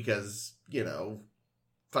 because, you know,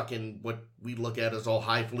 fucking what we look at as all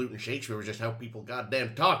highfalutin Shakespeare was just how people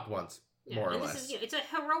goddamn talked once, more or less. It's a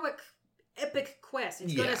heroic, epic quest.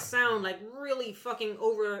 It's going to sound like really fucking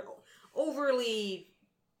overly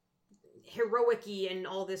heroic-y and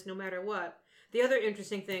all this no matter what. The other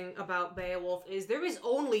interesting thing about Beowulf is there is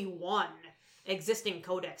only one existing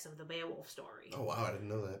codex of the Beowulf story. Oh wow, I didn't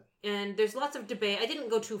know that. And there's lots of debate. I didn't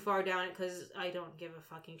go too far down it because I don't give a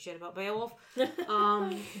fucking shit about Beowulf.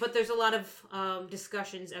 But there's a lot of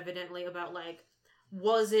discussions evidently about like,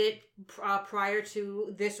 was it prior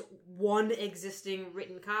to this one existing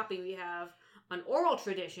written copy we have an oral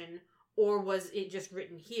tradition, or was it just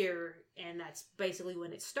written here and that's basically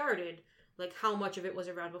when it started? Like, how much of it was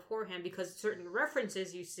around beforehand? Because certain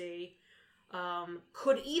references you see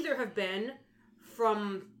could either have been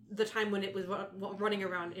from the time when it was running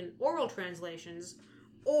around in oral translations,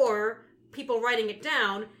 or people writing it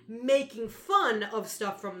down making fun of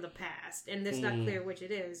stuff from the past, and it's not clear which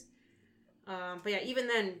it is. But yeah, even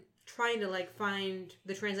then, trying to like find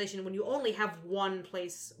the translation when you only have one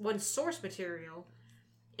source material,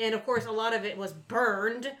 and of course a lot of it was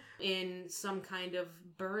burned in some kind of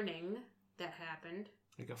burning that happened.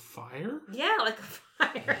 Like a fire? Yeah, like a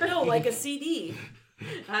fire. No, like a CD.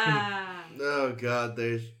 Oh god,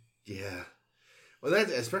 well,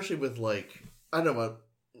 that's especially with like, I don't know about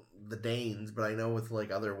the Danes, but I know with like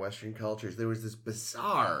other Western cultures, there was this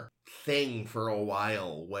bizarre thing for a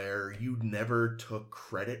while where you never took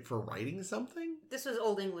credit for writing something. This was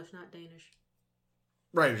Old English, not Danish.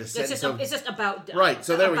 Right, it's just about right.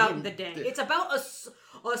 So there about the Dane. It's about a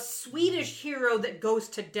Swedish hero that goes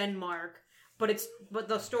to Denmark, but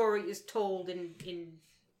the story is told in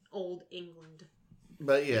Old England.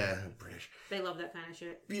 But yeah, British. They love that kind of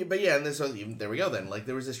shit. But yeah, and there we go then. Like,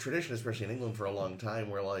 there was this tradition, especially in England for a long time,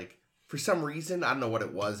 where like, for some reason, I don't know what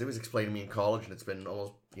it was explained to me in college, and it's been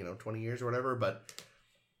almost, 20 years or whatever, but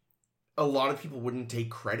a lot of people wouldn't take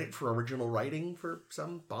credit for original writing for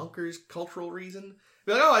some bonkers cultural reason.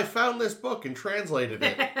 Be like, oh, I found this book and translated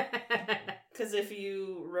it. Because if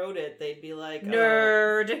you wrote it, they'd be like,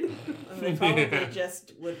 nerd. They probably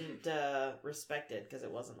just wouldn't respect it because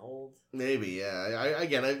it wasn't old. Maybe, yeah.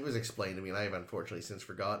 It was explained to me, and I have unfortunately since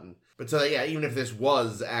forgotten. But so, yeah, even if this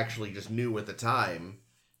was actually just new at the time,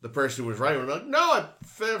 the person who was writing was like, no, I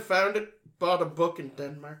found it, bought a book in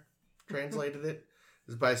Denmark, translated it. It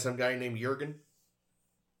was by some guy named Jürgen.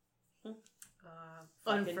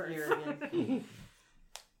 Jürgen.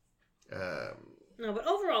 No, but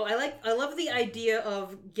overall, I love the idea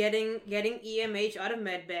of getting EMH out of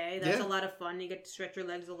medbay. That's a lot of fun. You get to stretch your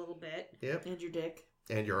legs a little bit. Yep. And your dick.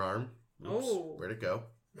 And your arm. Oops. Oh. Where'd it go?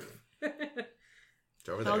 It's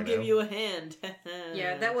over there I'll now. give you a hand.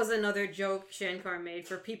 Yeah, that was another joke Shankar made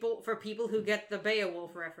for people who get the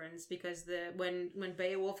Beowulf reference, because when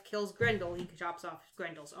Beowulf kills Grendel, he chops off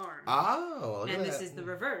Grendel's arm. Oh, look at and this that. is the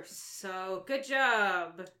reverse. So good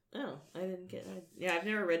job. Oh, I didn't get. Yeah, I've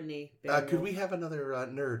never read any. Could we have another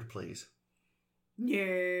nerd, please?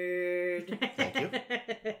 Nerd. Thank you.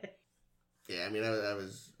 Yeah, I mean, I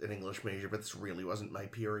was an English major, but this really wasn't my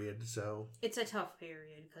period, so... It's a tough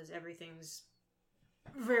period, because everything's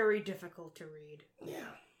very difficult to read. Yeah.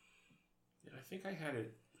 Yeah, I think I had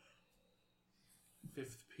it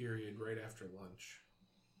 5th period right after lunch.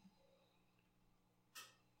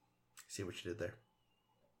 See what you did there.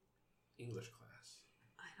 English class.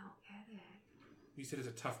 I don't get it. You said it's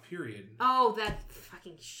a tough period. Oh, that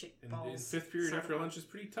fucking shit And balls. 5th period Son after of a- lunch is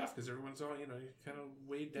pretty tough because everyone's all, kind of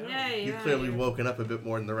weighed down. Yeah, You've yeah, clearly yeah. woken up a bit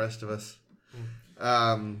more than the rest of us.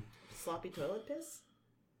 Sloppy toilet piss?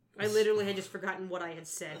 I literally had just forgotten what I had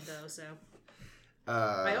said, though, so...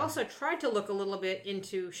 I also tried to look a little bit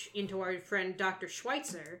into our friend Dr.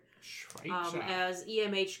 Schweitzer, Schweitzer. as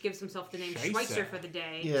EMH gives himself the name Schweitzer. Schweitzer for the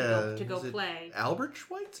day Yeah, to go is it play. Albert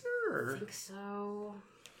Schweitzer? I think so.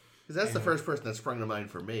 Because that's the first person that sprung to mind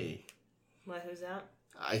for me. What, who's that?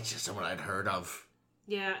 It's just someone I'd heard of.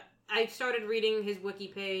 Yeah, I started reading his wiki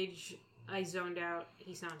page. I zoned out.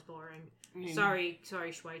 He sounds boring. Sorry,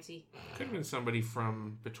 Schweitzer. Could have been somebody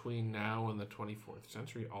from between now and the 24th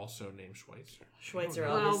century also named Schweitzer. Schweitzer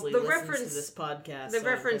Well, obviously the listens reference- to this podcast. The so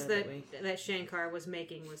reference I'm that, glad that Shankar was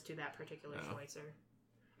making was to that particular Oh. Schweitzer.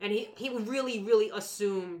 And he really, really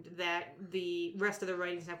assumed that the rest of the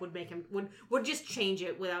writing staff would make him would just change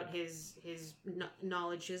it without his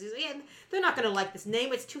knowledge. Yeah, they're not going to like this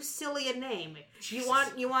name. It's too silly a name. You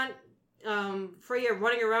want Freya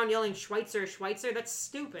running around yelling Schweitzer, Schweitzer? That's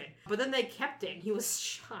stupid. But then they kept it. He was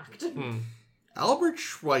shocked. Albert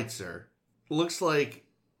Schweitzer looks like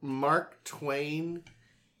Mark Twain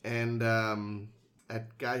and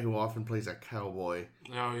that guy who often plays a cowboy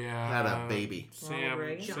Oh, yeah. had a baby. Sam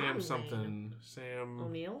Reagan? John Sam Wayne. something. Sam...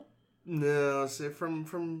 O'Neill? No, say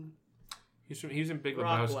from He was in Big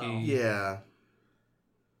Rockwell. Lebowski. yeah.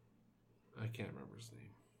 I can't remember his name.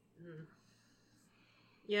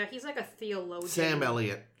 Yeah, he's like a theologian. Sam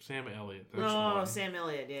Elliott. Sam Elliott. That's Oh, one. Sam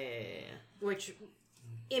Elliott. Yeah. Which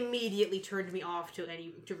immediately turned me off to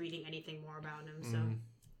reading anything more about him. So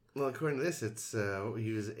Well, according to this, it's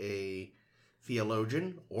he was a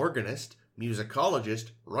theologian, organist,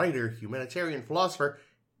 musicologist, writer, humanitarian philosopher,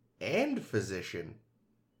 and physician.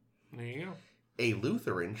 There you go. A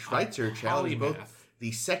Lutheran, Schweitzer challenged both Polymath.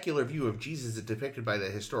 the secular view of Jesus as depicted by the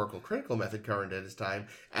historical critical method current at his time,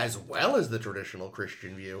 as well as the traditional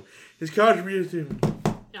Christian view. His contribution...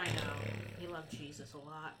 I know he loved Jesus a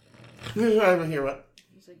lot. I don't hear what...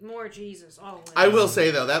 He's like, more Jesus always. I will say,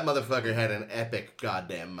 though, that motherfucker had an epic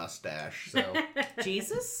goddamn mustache, so...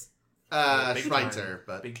 Jesus? Big Schweitzer, time.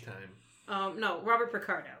 but... Big time. No, Robert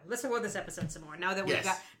Picardo. Let's talk about this episode some more. Now that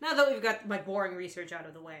we've got my boring research out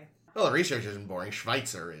of the way. Well, the research isn't boring.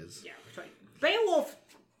 Schweitzer is. Yeah, that's right. Beowulf.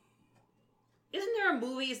 Isn't there a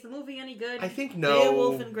movie? Is the movie any good? I think no...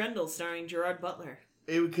 Beowulf and Grendel starring Gerard Butler.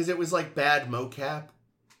 Because it was like bad mocap.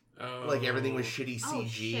 Oh. Like everything was shitty CG. Oh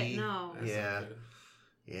shit! No. That's Yeah. not good.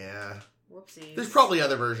 Yeah. Whoopsies. There's probably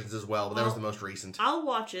other versions as well, but that was Well- the most recent. I'll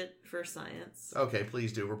watch it for science. Okay,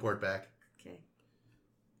 please do. Report back. Okay.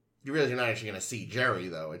 You realize you're not actually going to see Jerry,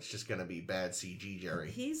 though. It's just going to be bad CG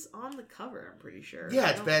Jerry. He's on the cover, I'm pretty sure. Yeah, I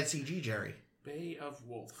it's don't- bad CG Jerry. Bay of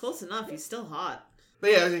Wolves. Close enough. He's still hot.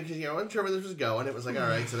 But yeah, because I wasn't sure where this was going. It was like, all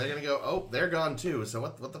right, so they're going to go, oh, they're gone too. So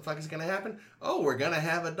what the fuck is going to happen? Oh, we're going to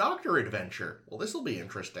have a doctor adventure. Well, this will be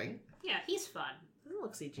interesting. Yeah, he's fun. He doesn't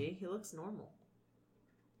look CG. He looks normal.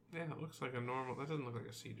 Yeah, it looks like a normal... That doesn't look like a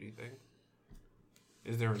CG thing.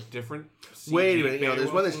 Is there a different CG Wait a minute. There's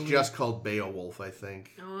Beowulf one that's movie? just called Beowulf, I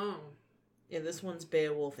think. Oh. Yeah, this one's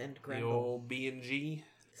Beowulf and The Grendel. old B&G.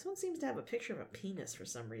 This one seems to have a picture of a penis for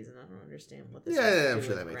some reason. I don't understand what this Yeah, has to I'm do sure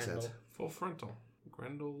with that makes Grendel. sense. Full frontal.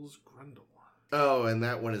 Grendel's Grendel. Oh, and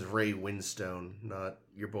that one is Ray Winstone, not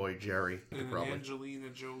your boy Jerry. And Probably. Angelina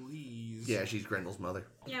Jolie's. Yeah, she's Grendel's mother.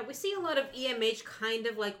 Yeah, we see a lot of EMH kind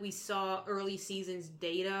of like we saw early seasons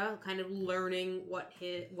Data, kind of learning what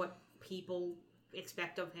people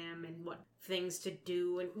expect of him and what things to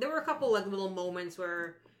do. And there were a couple like little moments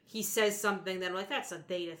where he says something that I'm like, that's a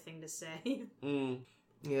Data thing to say.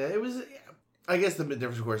 Yeah, it was... I guess the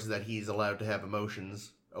difference, of course, is that he's allowed to have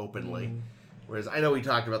emotions openly. Whereas I know we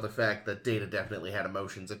talked about the fact that Data definitely had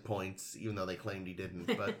emotions at points, even though they claimed he didn't.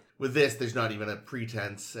 But with this, there's not even a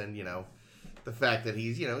pretense, and, the fact that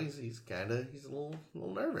he's, he's a little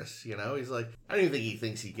nervous, He's like, I don't even think he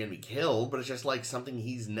thinks he can be killed, but it's just like something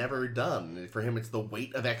he's never done. For him, it's the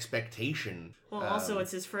weight of expectation. Well, also,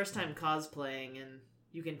 it's his first time cosplaying, and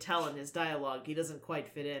you can tell in his dialogue he doesn't quite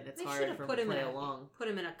fit in. It's hard for him to play along. Put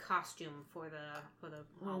him in a costume for the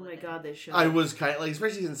Oh my god, they should. I was kind of like,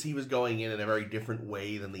 especially since he was going in a very different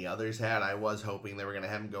way than the others had, I was hoping they were going to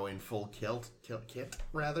have him go in full kit,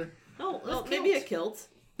 rather. Oh, maybe a kilt.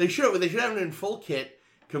 They should have him in full kit,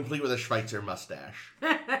 complete with a Schweitzer mustache.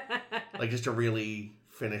 Like, just to really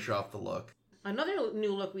finish off the look. Another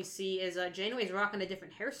new look we see is Janeway's rocking a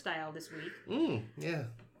different hairstyle this week. Yeah.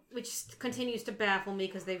 Which continues to baffle me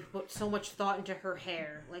because they've put so much thought into her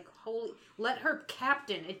hair. Like, let her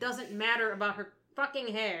captain. It doesn't matter about her fucking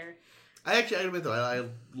hair. I admit though, I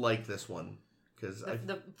like this one. Cause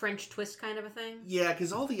the French twist kind of a thing? Yeah,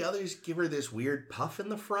 because all the others give her this weird puff in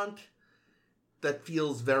the front that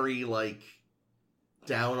feels very, like,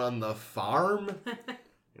 down on the farm.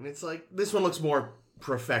 And it's like, this one looks more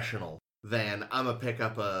professional than I'm gonna pick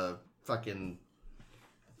up a fucking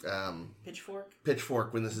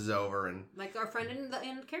pitchfork when this is over, and like our friend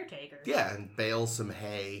in Caretaker. Yeah, and bale some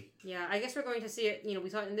hay. Yeah, I guess we're going to see it. We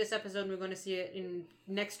saw it in this episode, and we're going to see it in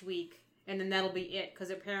next week, and then that'll be it because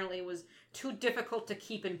apparently it was too difficult to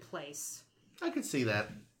keep in place. I could see that.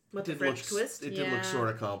 What, the French twist? It did look sort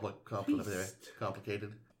of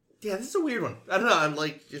complicated. Yeah, this is a weird one. I don't know. I'm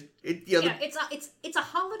like, it's a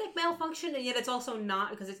holodeck malfunction, and yet it's also not,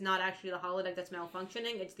 because it's not actually the holodeck that's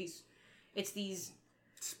malfunctioning. It's these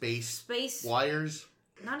space wires.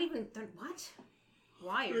 Not even what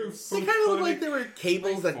wires? They kind of look like they were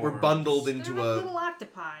cables that were bundled into They're like little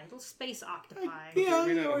octopi, little space octopi.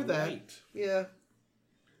 Or that. Light. Yeah,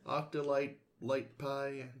 octolite, light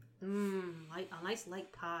pie. A nice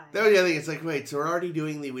light pie. That was the other thing. It's like, wait, so we're already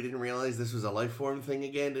doing we didn't realize this was a life form thing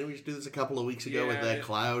again? Didn't we just do this a couple of weeks ago with that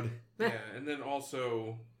cloud? Yeah, and then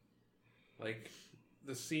also, like,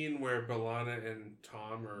 the scene where B'Elanna and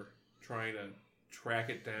Tom are trying to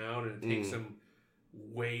track it down, and it takes them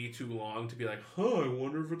way too long to be like, I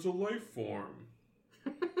wonder if it's a life form.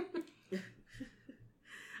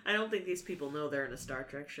 I don't think these people know they're in a Star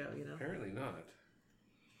Trek show, Apparently not.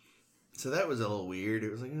 So that was a little weird.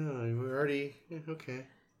 It was like, we're already... okay.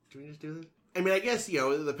 Do we just do this? I mean, I guess,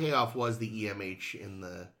 the payoff was the EMH in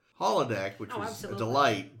the holodeck, which was absolutely a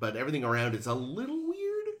delight, but everything around it's a little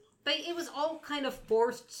weird. But it was all kind of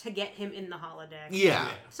forced to get him in the holodeck. Yeah.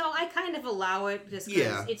 So I kind of allow it just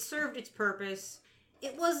because it served its purpose.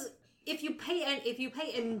 It was... If you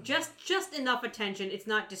pay just enough attention, it's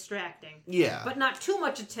not distracting. Yeah. But not too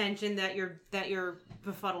much attention that you're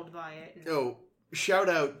befuddled by it. Oh, shout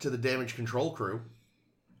out to the damage control crew.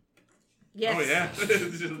 Yes. Oh yeah.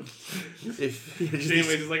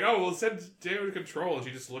 Janeway's just like, we'll send damage control, and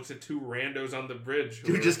she just looks at two randos on the bridge.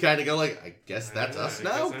 You just kind of go like, I guess that's us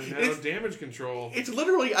now. It's damage control. It's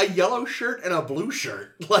literally a yellow shirt and a blue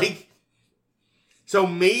shirt, like. So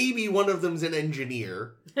maybe one of them's an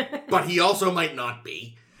engineer, but he also might not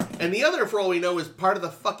be. And the other, for all we know, is part of the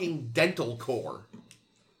fucking dental corps.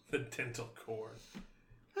 The dental corps.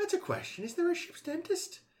 That's a question. Is there a ship's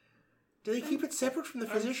dentist? Do they keep it separate from the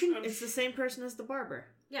physician? It's the same person as the barber.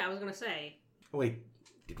 Yeah, I was going to say. Oh, wait,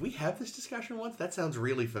 did we have this discussion once? That sounds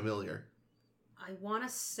really familiar. I want to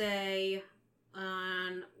say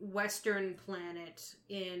on Western Planet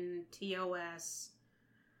in TOS...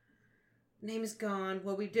 Name is gone.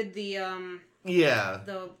 Well, we did the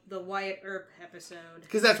Wyatt Earp episode.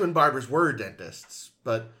 Because that's when barbers were dentists.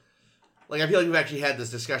 But, like, I feel like we've actually had this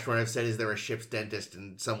discussion where I've said, is there a ship's dentist?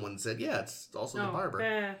 And someone said, yeah, it's also the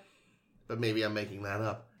barber. But maybe I'm making that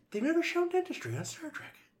up. They've never shown dentistry on Star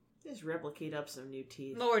Trek. Just replicate up some new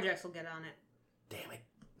teeth. Lower Decks will get on it. Damn it.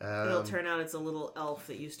 It'll turn out it's a little elf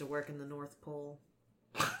that used to work in the North Pole.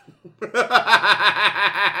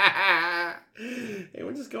 Hey,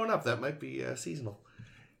 when's this going up? That might be seasonal.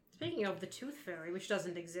 Speaking of the Tooth Fairy, which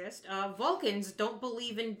doesn't exist, Vulcans don't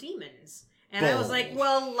believe in demons. And I was like,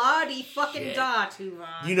 well, Lottie fucking da,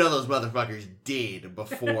 Tuvan. You know those motherfuckers did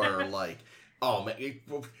before, like, oh man,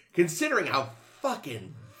 considering how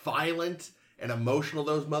fucking violent and emotional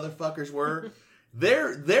those motherfuckers were,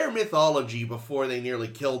 their mythology before they nearly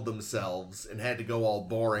killed themselves and had to go all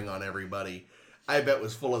boring on everybody, I bet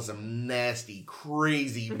was full of some nasty,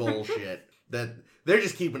 crazy bullshit that they're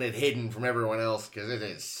just keeping it hidden from everyone else because it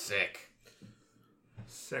is sick.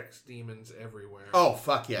 Sex demons everywhere. Oh,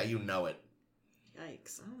 fuck yeah, you know it.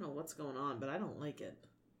 Yikes. I don't know what's going on, but I don't like it.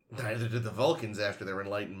 Neither did the Vulcans after their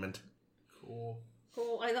enlightenment. Cool.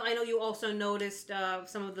 I know you also noticed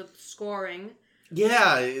some of the scoring.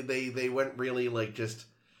 Yeah, they went really, like, just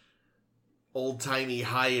old-timey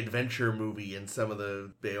high adventure movie in some of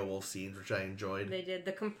the Beowulf scenes, which I enjoyed. They did.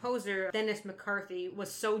 The composer, Dennis McCarthy,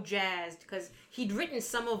 was so jazzed because he'd written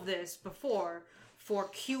some of this before for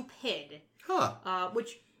Cupid.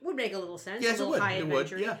 Which would make a little sense. Yes, a little high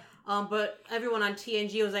adventure. Yeah. But everyone on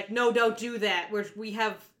TNG was like, no, don't do that. We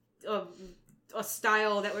have a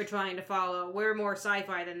style that we're trying to follow. We're more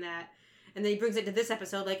sci-fi than that. And then he brings it to this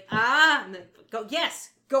episode like, and then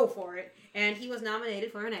go for it. And he was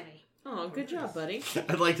nominated for an Emmy. Oh, good job, buddy.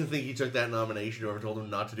 I'd like to think he took that nomination, whoever told him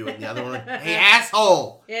not to do it, and the other one, hey,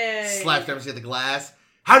 asshole! Yay. Slapped him at the glass.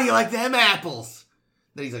 How do you like them apples?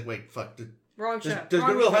 Then he's like, wait, fuck. Wrong show. Does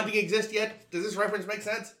Wrong Good Will show. Hunting exist yet? Does this reference make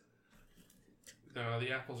sense? No,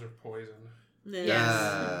 the apples are poison.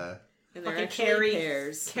 Yes. And they're Fucking actually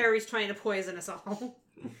pears. Carrie's trying to poison us all.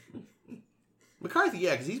 McCarthy,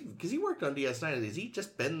 yeah, because he worked on DS9. Has he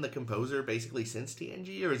just been the composer basically since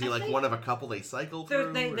TNG, or is he I like think one of a couple they cycle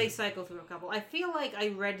through? They cycle through a couple. I feel like I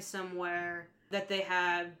read somewhere that they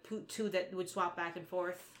had two that would swap back and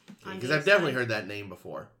forth. Because I've definitely heard that name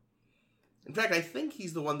before. In fact, I think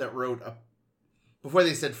he's the one that wrote before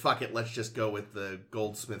they said, fuck it, let's just go with the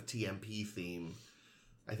Goldsmith TMP theme.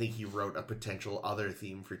 I think he wrote a potential other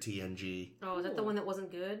theme for TNG. Oh, is that the one that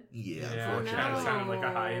wasn't good? Yeah, It unfortunately. kind of sounded like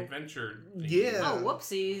a high adventure theme. Yeah. Oh,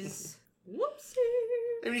 whoopsies. Whoopsie.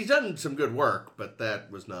 I mean, he's done some good work, but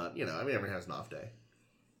that was not, everyone has an off day.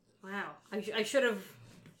 Wow. I should have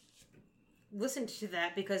listened to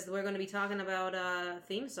that because we're going to be talking about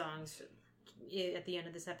theme songs at the end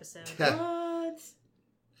of this episode. What?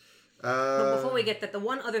 But before we get that, the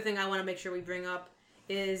one other thing I want to make sure we bring up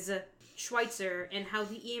is Schweitzer and how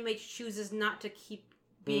the EMH chooses not to keep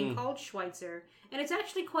being called Schweitzer. And it's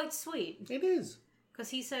actually quite sweet. It is. Because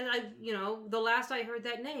he said, the last I heard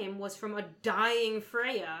that name was from a dying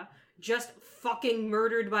Freya just fucking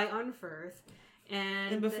murdered by Unferth.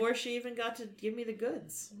 And before she even got to give me the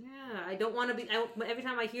goods. Yeah, I don't want to be... every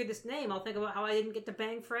time I hear this name, I'll think about how I didn't get to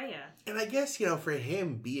bang Freya. And I guess, for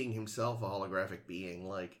him being himself a holographic being,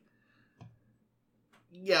 like...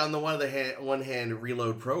 Yeah, on the one hand,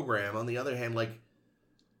 reload program. On the other hand, like...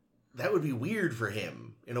 That would be weird for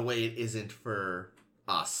him, in a way it isn't for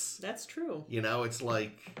us. That's true. It's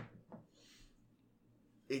like...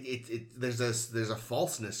 There's a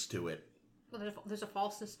falseness to it. Well, there's a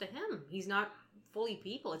falseness to him. He's not fully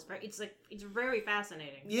people. It's very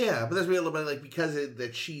fascinating. Yeah, but there's a little bit like because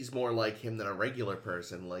that she's more like him than a regular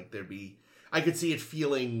person. Like I could see it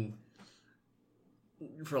feeling,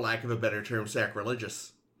 for lack of a better term,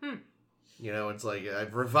 sacrilegious. It's like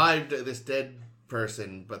I've revived this dead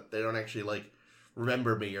person, but they don't actually like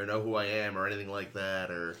remember me or know who I am or anything like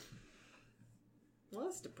that. Or Well,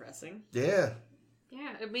 that's depressing. Yeah.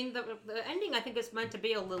 Yeah, I mean the ending I think is meant to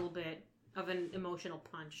be a little bit of an emotional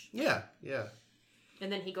punch. Yeah.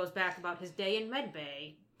 And then he goes back about his day in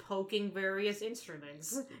medbay, poking various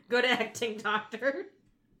instruments. Good acting, Doctor.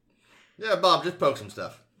 Yeah, Bob, just poke some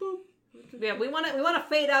stuff. Boop. Yeah, we want to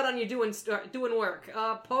fade out on you doing work.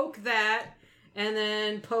 Poke that, and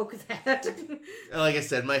then poke that. Like I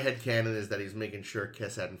said, my headcanon is that he's making sure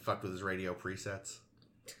Kiss hadn't fucked with his radio presets.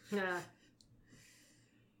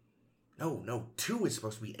 No, 2 is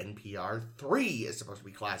supposed to be NPR. 3 is supposed to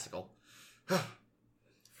be classical.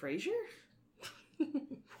 Frasier?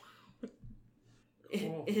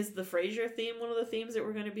 Is the Frasier theme one of the themes that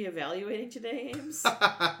we're going to be evaluating today, Ames?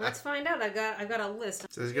 Let's find out. I've got a list.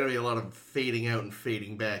 So there's going to be a lot of fading out and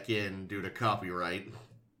fading back in due to copyright.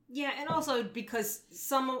 Yeah, and also because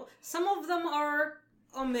some of them are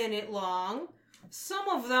a minute long. Some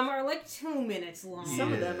of them are like 2 minutes long.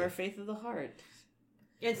 Some of them are Faith of the Heart.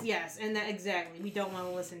 And that exactly. We don't want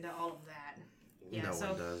to listen to all of that. Yeah, no so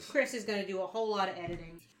one does. Chris is going to do a whole lot of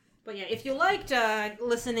editing. But yeah, if you liked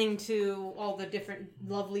listening to all the different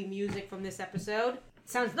lovely music from this episode,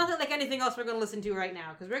 sounds nothing like anything else we're going to listen to right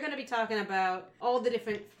now, because we're going to be talking about all the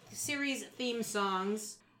different series theme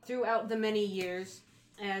songs throughout the many years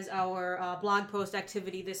as our blog post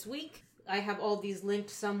activity this week. I have all these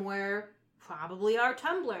linked somewhere, probably our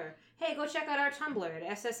Tumblr. Hey, go check out our Tumblr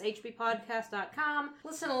at sshbpodcast.com.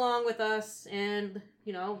 Listen along with us and,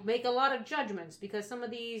 make a lot of judgments, because some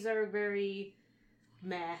of these are very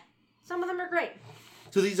meh. Some of them are great.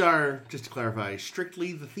 So these are, just to clarify,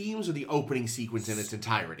 strictly the themes or the opening sequence in its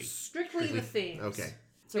entirety? Strictly the themes. Okay.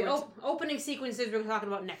 So the opening sequences we're talking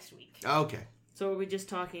about next week. Okay. So are we just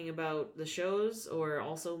talking about the shows or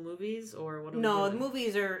also movies or what? No, the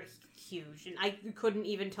movies are huge, and I couldn't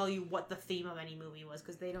even tell you what the theme of any movie was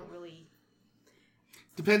because they don't really.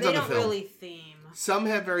 Depends They on the don't film. really theme. Some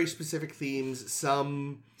have very specific themes.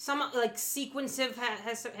 Some like sequences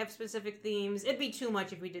have specific themes. It'd be too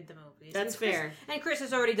much if we did the movies. That's And Chris- fair. And Chris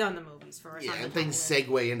has already done the movies for us. yeah, on the and things topic.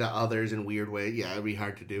 segue into others in weird ways. Yeah, it'd be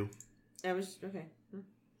hard to do. I was okay.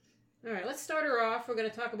 All right, let's start her off. We're going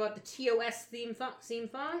to talk about the TOS theme thong. Theme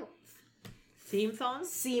thongs?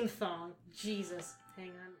 Theme thong. Jesus. Hang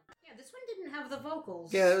on. Yeah, this one didn't have the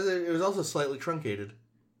vocals. Yeah, it was also slightly truncated.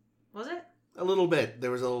 Was it? A little bit.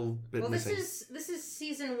 There was a little bit Well, missing. this is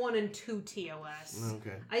season 1 and 2 TOS.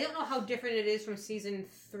 Okay. I don't know how different it is from season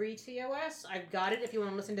 3 TOS. I've got it if you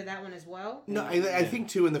want to listen to that one as well. No, I think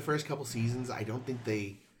too in the first couple seasons, I don't think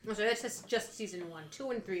they. Oh, so that's just season 1.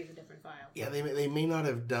 2 and 3 is a different file. Yeah, they may not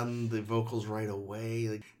have done the vocals right away.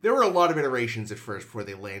 Like, there were a lot of iterations at first before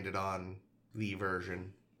they landed on the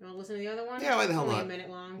version. You want to listen to the other one? Yeah, why the hell Only not? a minute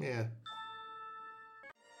long. Yeah.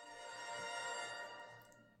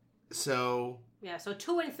 So Yeah, so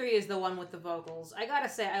 2 and 3 is the one with the vocals. I gotta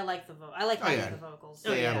say, I like the I like Oh, yeah. the vocals.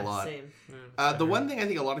 They add a lot. Same. the one thing I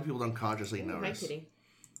think a lot of people don't consciously Ooh, hi, notice. kitty.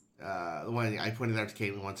 The one I pointed out to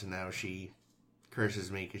Caitlin once, and now she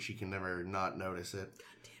curses me because she can never not notice it.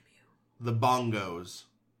 God damn you. The bongos.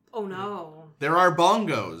 Oh no. There are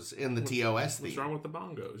bongos in the TOS What's theme. wrong with the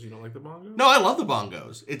bongos? You don't like the bongos? No, I love the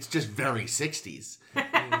bongos. It's just very 60s.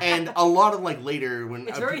 And a lot of like later when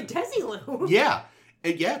It's very Desilu. yeah.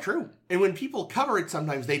 Yeah, true. And when people cover it,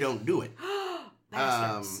 sometimes they don't do it.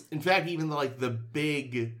 Bastards. In fact, even the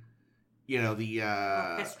big, the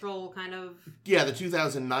Orchestral kind of. yeah, the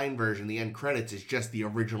 2009 version, the end credits is just the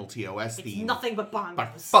original TOS It's theme, nothing but bongos.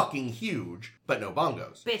 but fucking huge, but no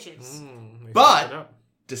bongos. Bitches. They But- fucked it up.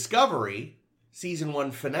 Discovery season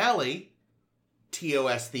 1 finale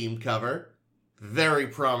TOS themed cover, very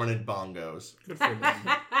prominent bongos. Good for them.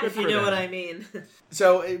 Good If you for know them. what I mean.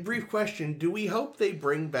 So, a brief question: do we hope they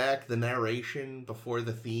bring back the narration before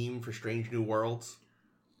the theme for Strange New Worlds?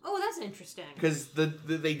 Oh, that's interesting. Because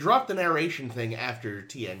they dropped the narration thing after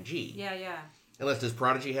TNG. Yeah. Unless does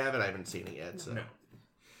Prodigy have it? I haven't seen it yet. So, No.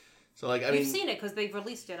 so like I You've mean, seen it because they've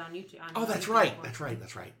released it on YouTube. oh, that's right. That's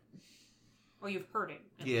right. Or you've heard it.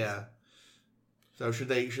 at Yeah. least. So should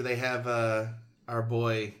they have our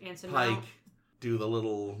boy Anson Pike Mount. do the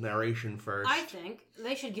little narration first, I think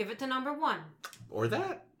they should give it to number 1. or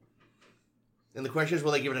that? And the question is,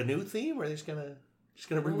 will they give it a new theme, or are they just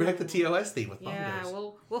gonna bring back the TOS theme with bongos? Yeah,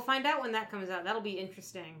 we'll find out when that comes out. That'll be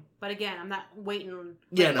interesting. But again, I'm not waiting.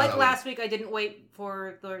 Yeah, no, like no, last week, I didn't wait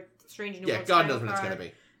for the Strange New Yeah, Worlds God title knows when it's card. gonna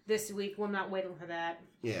be. This week, we're not waiting for that.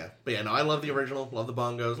 Yeah, but yeah, no, I love the original, love the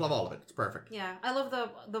bongos, love all of it. It's perfect. Yeah, I love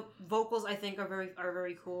the vocals. I think are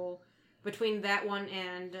very cool. Between that one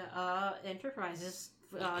and Enterprise's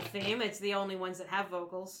theme, it's the only ones that have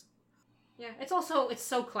vocals. Yeah, it's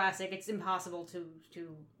so classic. It's impossible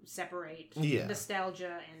to separate Yeah.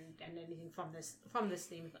 nostalgia and anything from this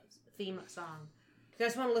theme song. You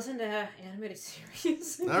guys want to listen to animated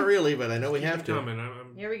series? Not really, but I know we Keep have it to. coming.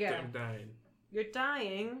 I'm, Here we go. I'm dying. You're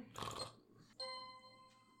dying.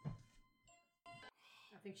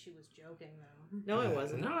 I think she was joking though. No, it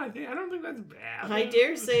wasn't. No, I don't think that's bad. I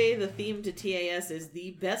dare say the theme to TAS is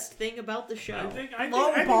the best thing about the show. I think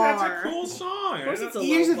that's bar. a cool song. Of course it's a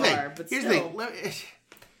Here's low the thing. bar, but Here's still. the thing.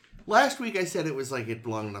 Last week I said it was like it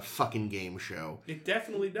belonged in a fucking game show, It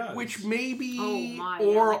definitely does. which maybe Oh my!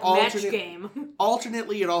 or yeah, like match alternate. game.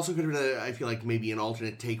 Alternately, it also could have been. I feel like maybe an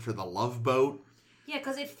alternate take for the Love Boat. Yeah,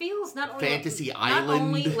 because it feels not only Fantasy not Island.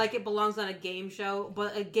 only like it belongs on a game show,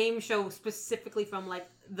 but a game show specifically from like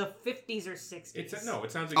the 50s or 60s. it sounds Oh,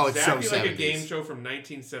 it's so exactly like a 70s. game show from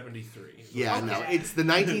 1973. Yeah, Okay. no, it's the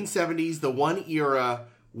 1970s, the one era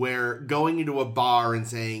where going into a bar and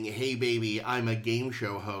saying, "Hey, baby, I'm a game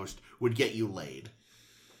show host," would get you laid.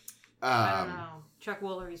 I don't know. Chuck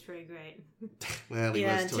Woolery's pretty great. Well, he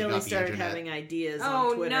Yeah, was till he until he got the started internet. having ideas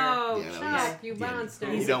Oh on Twitter. no, Yeah, no, Chuck, he's- you yeah. monster!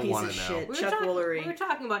 You He's don't a piece wanna of know. shit. We were Chuck talking- Woolery. We were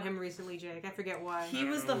talking about him recently, Jake. I forget why. He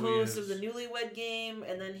was the know who he host of the is. Newlywed Game,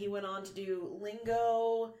 and then he went on to do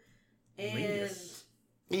Lingo, and Lingus.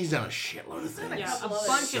 He's done a shitload of things. Yeah, a Love it.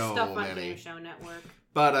 bunch So of stuff on many. Game Show Network.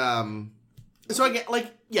 But so I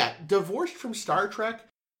get divorced from Star Trek.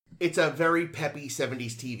 It's a very peppy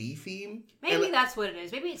 70s TV theme. Maybe And that's what it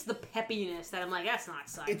is. Maybe it's the peppiness that I'm like, that's not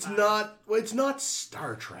sci-fi. it's not. Well, it's not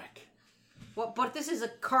Star Trek. What? But this is a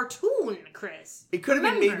cartoon, Chris. It could have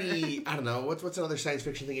been Remember. maybe, I don't know, what's another science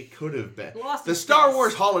fiction thing it could have been? Lost The in Star Space.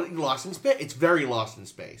 Wars Holiday, Lost in Space. It's very Lost in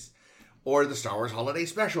Space. Or the Star Wars Holiday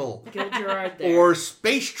Special. Gil Gerard there. Or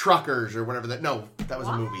Space Truckers or whatever that, no, that was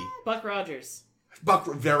What? a movie. Buck Rogers. Buck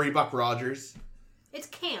Rogers. It's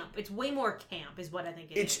camp. It's way more camp, is what I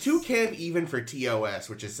think it is. It's too camp even for TOS,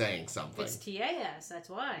 which is saying something. It's TAS, that's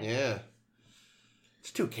why. Yeah.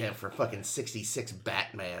 It's too camp for fucking 66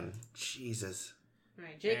 Batman. Jesus. All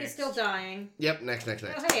right, Jake is still dying. Yep, next. Oh,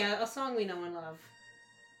 hey, a song we know and love.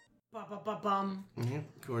 Ba-ba-ba-bum. Mm-hmm.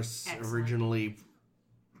 Of course, Excellent. originally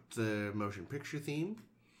the motion picture theme.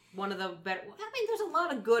 One of the better... I mean, there's a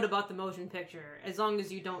lot of good about the motion picture, as long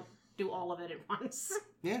as you don't do all of it at once.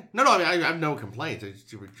 Yeah. No, I mean, I have no complaints.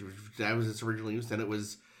 That was its original use. Then it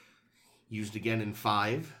was used again in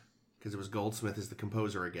 5, because it was Goldsmith as the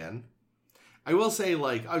composer again. I will say,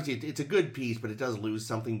 like, obviously it's a good piece, but it does lose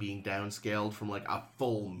something being downscaled from, like, a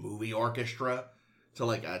full movie orchestra to,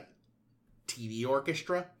 like, a TV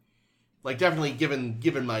orchestra. Like, definitely,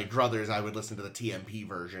 given my druthers, I would listen to the TMP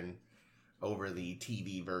version over the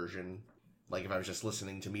TV version, like, if I was just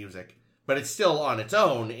listening to music. But it's still on its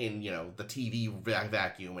own in, the TV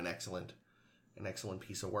vacuum an excellent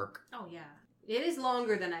piece of work. Oh, yeah. It is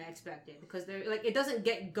longer than I expected, because it doesn't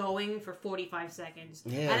get going for 45 seconds.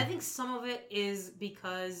 Yeah. And I think some of it is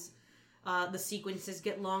because the sequences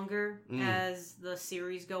get longer as the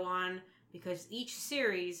series go on, because each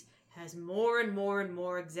series has more and more and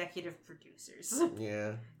more executive producers.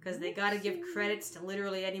 Yeah. Because they gotta give credits to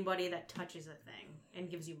literally anybody that touches a thing and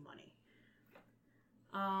gives you money.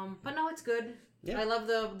 But no, it's good. Yeah. I love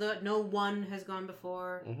the no one has gone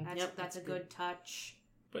before. Mm-hmm. That's a good touch.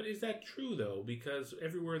 But is that true, though? Because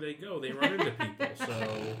everywhere they go, they run into people.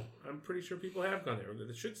 So I'm pretty sure people have gone there. What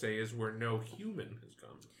it should say is where no human has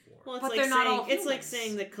gone before. Well, it's But like they're not saying, all it's like humans.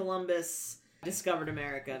 saying that Columbus discovered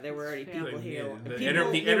America. There were already people Like, here. the People- the there were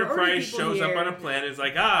already Enterprise people shows up here. on a planet. It's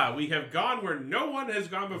like, we have gone where no one has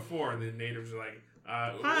gone before. And the natives are like,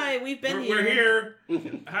 Hi, we've been we're here.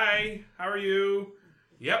 here. Hi, how are you?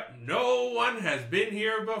 Yep, no one has been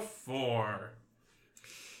here before.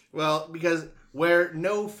 Well, because where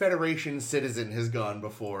no Federation citizen has gone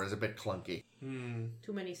before is a bit clunky.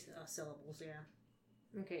 Too many syllables,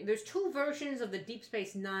 yeah. Okay, there's 2 versions of the Deep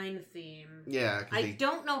Space Nine theme. Yeah. I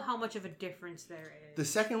don't know how much of a difference there is. The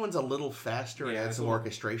second one's a little faster and Yeah, adds it's some a little-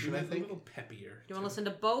 orchestration, I It's a think. little peppier. Do you want to listen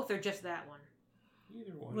to both or just that one?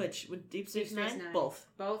 Either one. Which? With Deep Space Deep Space Nine? Nine. Both.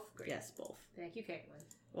 Both? Great. Yes, both. Thank you, Caitlin.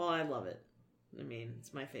 Well, I love it. I mean,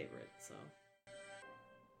 it's my favorite, so.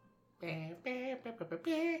 I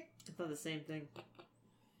thought the same thing.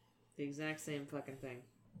 The exact same fucking thing.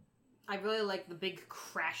 I really like the big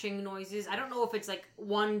crashing noises. I don't know if it's like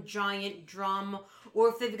one giant drum or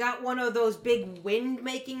if they've got one of those big wind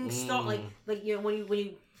making stuff, like when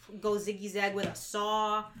you go ziggy zag with a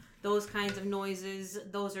saw. Those kinds of noises.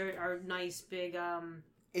 Those are nice big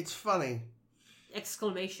It's funny.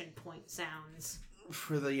 exclamation point sounds.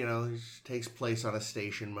 For the, it takes place on a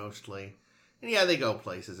station mostly. And yeah, they go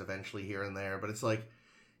places eventually here and there, but it's like,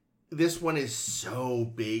 this one is so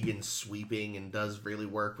big and sweeping and does really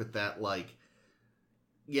work with that, like,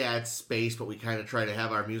 yeah, it's space, but we kind of try to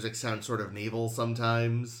have our music sound sort of naval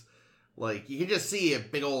sometimes. Like, you can just see a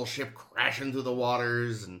big old ship crashing through the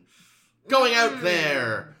waters and going out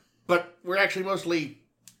there, but we're actually mostly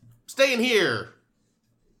staying here.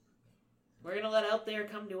 We're gonna let out there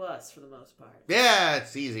come to us for the most part. Yeah,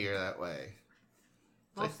 it's easier that way.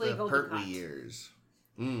 It's Mostly like the Golden Pertwee Cot. years.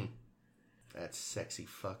 That sexy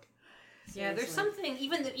fuck. Yeah, there's Seriously.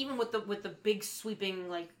 something even with the big sweeping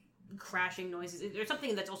like crashing noises. There's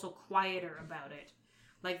something that's also quieter about it.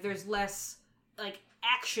 Like there's less like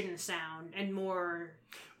action sound and more.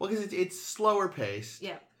 Well, because it's slower paced.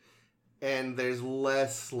 Yeah. And there's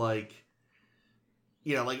less like,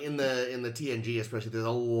 like in the TNG especially, there's a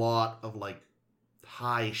lot of like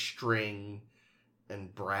high string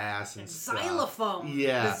and brass and stuff. Xylophone.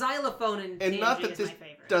 Yeah. The xylophone in And TNG not that is this my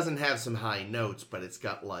favorite. doesn't have some high notes, but it's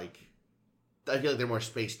got like, I feel like they're more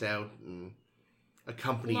spaced out and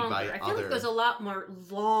accompanied Longer. by I feel other. like there's a lot more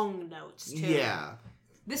long notes too. Yeah.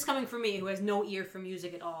 This coming from me, who has no ear for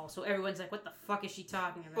music at all, so everyone's like, "What the fuck is she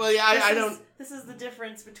talking about?" Well, yeah, I don't. This is the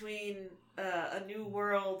difference between a new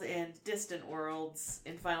world and distant worlds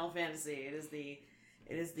in Final Fantasy. It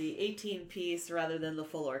is the 18 piece rather than the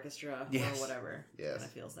full orchestra Yes. or whatever. Yes. Kind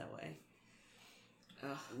of feels that way.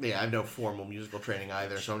 Ugh. Yeah, I have no formal musical training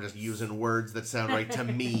either, so I'm just using words that sound right to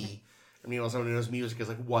me. I mean, someone who knows music is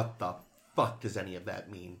like, what the fuck does any of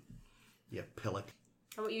that mean? You pillock.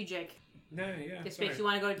 How about you, Jake? Yeah. Deep sorry. Space, you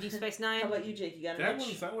want to go to Deep Space Nine? How about you, Jake? You got an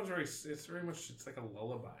itch? That one's very. It's very much. It's like a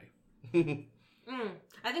lullaby.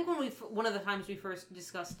 I think one of the times we first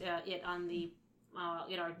discussed it on the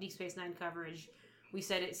in our Deep Space Nine coverage, we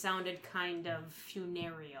said it sounded kind of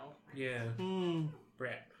funereal. Yeah.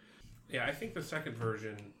 Brat. Yeah, I think the second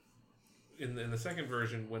version. In the second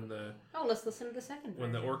version, when the Let's listen to the second version.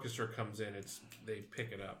 when the orchestra comes in, they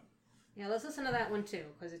pick it up. Yeah, let's listen to that one too,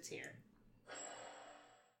 because it's here.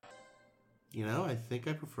 I think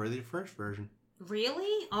I prefer the first version.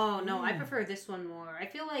 Really? Oh, no, I prefer this one more. I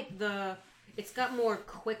feel like it's got a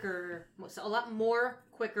lot more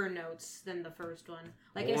quicker notes than the first one.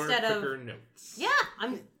 Like More instead of quicker notes. Yeah,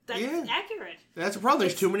 that's accurate. That's a problem.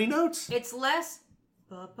 There's too many notes. It's less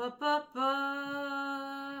ba ba ba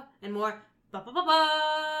ba and more ba ba ba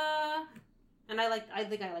ba. And I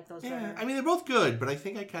think I like those better. I mean, they're both good, but I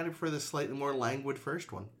think I kind of prefer the slightly more languid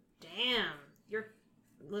first one. Damn, you're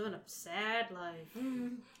living a sad life.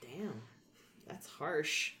 Damn. That's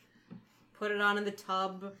harsh. Put it on in the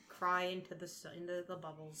tub, cry into the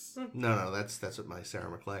bubbles. No, that's what my Sarah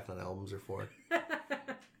McLachlan albums are for.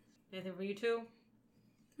 Anything for you two?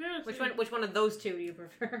 Yeah, Which one of those two do you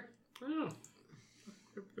prefer? Oh,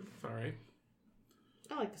 it's all right.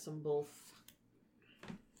 I like them both.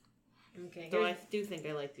 Okay. Though I do think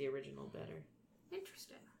I like the original better.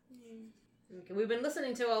 Interesting. Okay, we've been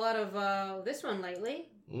listening to a lot of this one lately.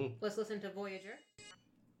 Let's listen to Voyager.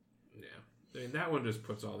 Yeah. I mean, that one just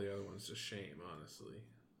puts all the other ones to shame, honestly.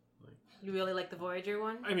 You really like the Voyager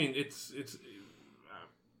one? I mean, it's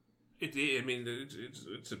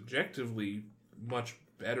objectively much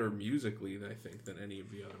better musically, I think, than any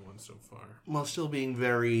of the other ones so far. While still being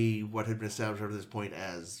very, what had been established up to this point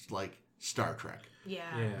as, like, Star Trek.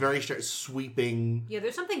 Yeah. Very sweeping. Yeah,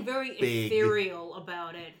 there's something very big, ethereal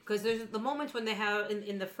about it. Because there's the moments when they have,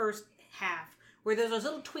 in the first half, where there's those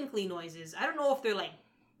little twinkly noises. I don't know if they're, like,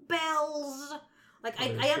 bells. Like,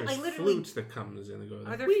 I literally... flutes that comes in and go...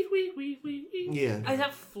 Are there... Yeah. Is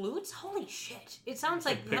that flutes? Holy shit. It sounds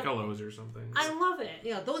like piccolos or something. I love it.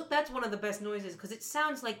 Yeah, that's one of the best noises, because it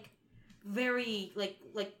sounds like very, like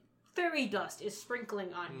fairy dust is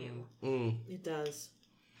sprinkling on you. It does.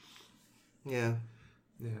 Yeah.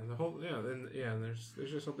 Yeah, and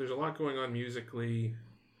there's a lot going on musically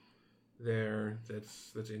there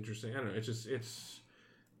that's interesting. I don't know,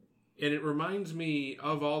 and it reminds me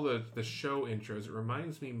of all the show intros. It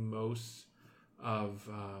reminds me most of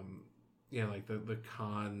like the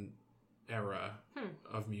Khan era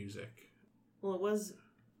of music. Well, it was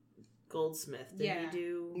Goldsmith. Did he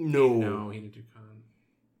do? No, he didn't do Khan.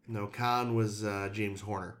 No, Khan was James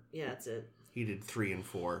Horner. Yeah, that's it. He did 3 and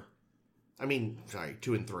 4. I mean, sorry,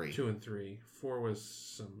 2 and 3. 2 and 3. 4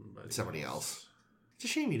 was somebody else. It's a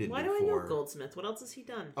shame he didn't Why do do I 4. know Goldsmith? What else has he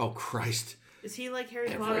done? Oh, Christ. Is he like Harry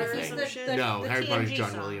Potter or Everything. some shit? No, Harry Potter's TNG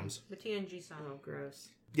John song. Williams. The TNG song. Oh, gross.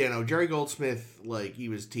 Yeah, no, Jerry Goldsmith, like, he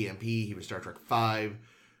was TMP, he was Star Trek 5.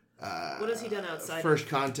 What has he done outside? First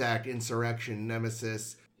Contact, Insurrection,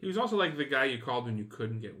 Nemesis. He was also like the guy you called when you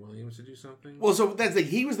couldn't get Williams to do something. Well, so that's the thing.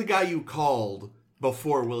 He was the guy you called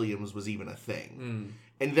before Williams was even a thing.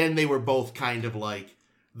 And then they were both kind of like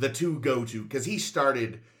the two go-to, because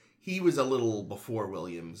he was a little before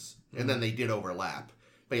Williams, and then they did overlap.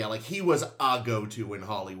 But yeah, like, he was a go-to in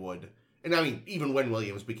Hollywood. And I mean, even when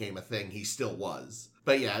Williams became a thing, he still was.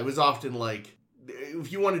 But yeah, it was often like,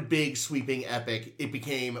 if you wanted big, sweeping, epic, it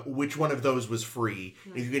became which one of those was free.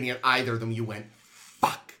 If you couldn't get either of them, you went,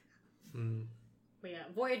 fuck. But yeah,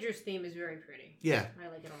 Voyager's theme is very pretty. Yeah. I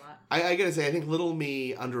like it a lot. I gotta say, I think Little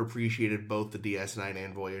Me underappreciated both the DS9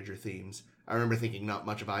 and Voyager themes. I remember thinking not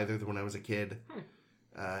much of either when I was a kid.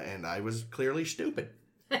 And I was clearly stupid.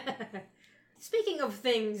 Speaking of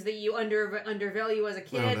things that you undervalue as a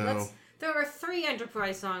kid, Oh, no. there are 3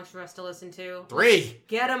 Enterprise songs for us to listen to. 3!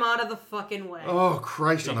 Get them out of the fucking way. Oh,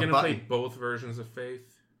 Christ, Are on you a gonna button. play both versions of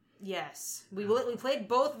Faith? Yes. We played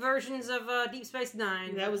both versions of Deep Space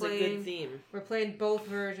Nine. That was a good theme. We're playing both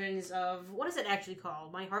versions of... What is it actually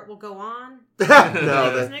called? My Heart Will Go On?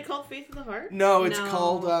 No, Isn't it called Faith of the Heart? no, it's No.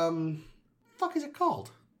 called, fuck is it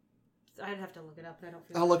called? I'd have to look it up, and I don't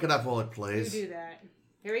feel I'll like look it up while it you plays. do that.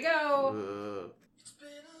 Here we go.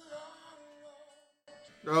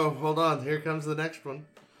 Oh, hold on. Here comes the next one.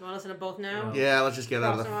 You want to listen to both now? Yeah, let's just get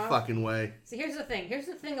out of the Cross them off. fucking way. See, here's the thing. Here's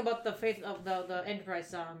the thing about the Faith of the Enterprise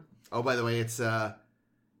song. Oh, by the way, it's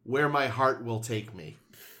Where My Heart Will Take Me.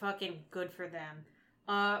 Fucking good for them.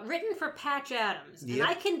 Written for Patch Adams. Yep. And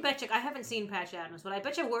I can bet you, I haven't seen Patch Adams, but I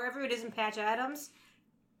bet you wherever it is in Patch Adams,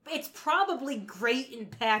 it's probably great in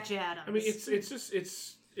Patch Adams. I mean,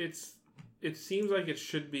 it seems like it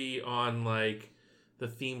should be on like the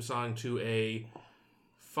theme song to a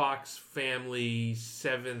Fox Family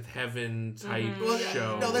Seventh Heaven type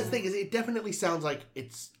show. No, that's the thing is, it definitely sounds like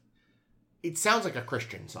it sounds like a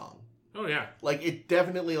Christian song. Oh yeah, Like, it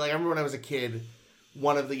definitely, like, I remember when I was a kid,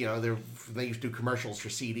 one of the, they used to do commercials for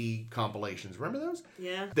CD compilations. Remember those?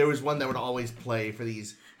 Yeah. There was one that would always play for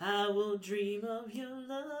these. I will dream of your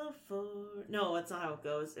love for... No, that's not how it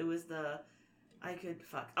goes. It was the...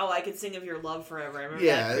 I could sing of your love forever. I remember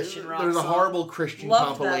Yeah, that Christian rock there's a song. horrible Christian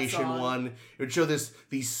Loved that compilation song. one. It would show these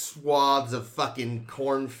swaths of fucking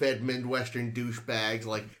corn-fed Midwestern douchebags,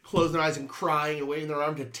 like, closing their eyes and crying and waving their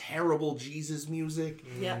arm to terrible Jesus music.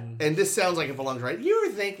 Yeah. And this sounds like it belongs right. You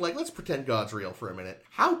ever think, like, let's pretend God's real for a minute.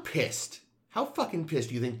 How fucking pissed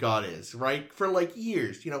do you think God is, right? For, like,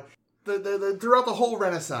 years, you know, throughout the whole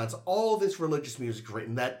Renaissance, all this religious music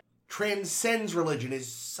written that transcends religion is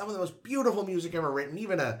some of the most beautiful music ever written.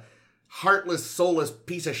 Even a heartless, soulless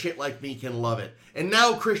piece of shit like me can love it. And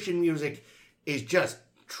now Christian music is just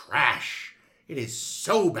trash. It is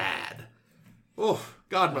so bad. Oh,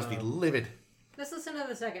 God must be livid. Let's listen to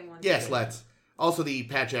the second one. Yes, let's. Also, the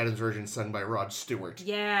Patch Adams version sung by Rod Stewart.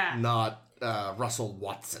 Yeah. Not Russell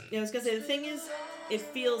Watson. Yeah, I was gonna say, the thing is, it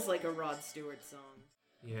feels like a Rod Stewart song.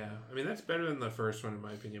 Yeah, I mean, that's better than the first one, in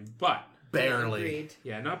my opinion. But, Barely. Agreed.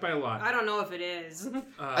 yeah, not by a lot. I don't know if it is.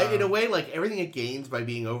 In a way, like, everything it gains by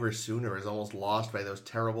being over sooner is almost lost by those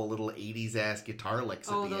terrible little 80s-ass guitar licks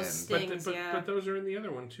at the end. Stings, yeah. But those are in the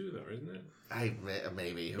other one, too, though, isn't it?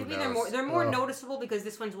 Maybe, who Maybe knows? they're more noticeable because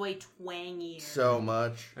this one's way twangier. So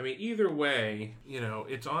much. I mean, either way, you know,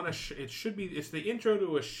 it's on a. It's the intro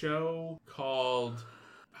to a show called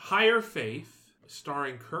Higher Faith,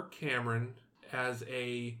 starring Kirk Cameron as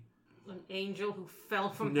an angel who fell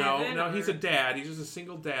from no, heaven. he's a dad. He's just a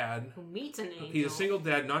single dad. Who meets an angel. He's a single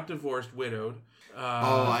dad, not divorced, widowed.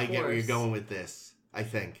 I get where you're going with this. I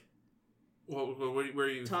think Where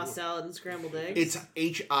you Tossed salad and scrambled eggs.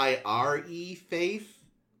 it's Hire Faith.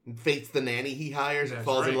 Faith's the nanny he hires and That's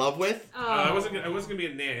falls in right. love with. Oh. I wasn't gonna be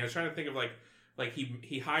a nanny. I was trying to think of like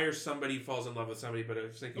he hires somebody, falls in love with somebody, but I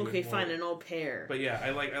was thinking okay, more, fine, an au pair. But yeah,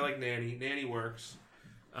 I like nanny. Nanny works.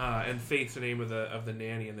 And Faith's the name of the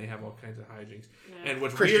nanny, and they have all kinds of hijinks. Yeah. And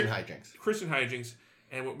what's Christian weird, hijinks. Christian hijinks.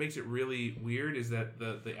 And what makes it really weird is that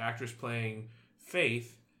the actress playing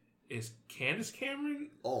Faith is Candace Cameron,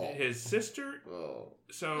 his sister. Oh.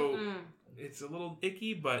 So it's a little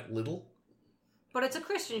icky, but Little? But it's a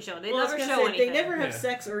Christian show. They well, never I was show gonna say, anything. they never have Yeah.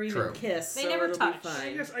 sex or even True. kiss. They so never it'll touch. Be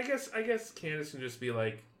fine. I guess Candace can just be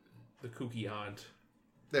like the kooky aunt.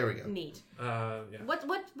 There we go. Neat. Yeah.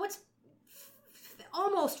 What's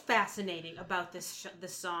almost fascinating about this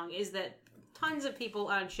song is that tons of people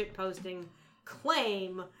on shitposting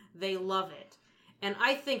claim they love it, and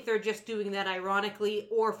I think they're just doing that ironically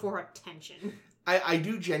or for attention. I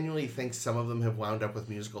do genuinely think some of them have wound up with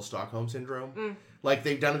musical Stockholm Syndrome. Like,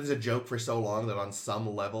 they've done it as a joke for so long that on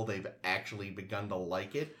some level they've actually begun to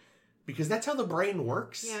like it. Because that's how the brain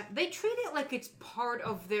works. Yeah, they treat it like it's part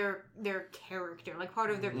of their character, like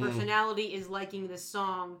part of their personality is liking this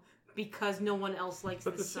song because no one else likes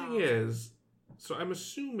But the this song. thing is, so I'm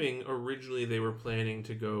assuming originally they were planning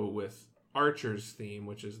to go with Archer's theme,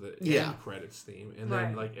 which is the end credits theme, and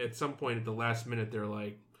then Right. like at some point at the last minute they're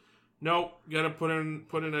like, nope, gotta put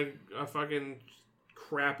in a fucking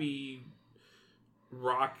crappy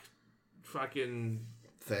rock fucking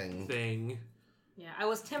thing. Yeah, I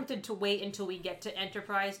was tempted to wait until we get to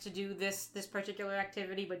Enterprise to do this particular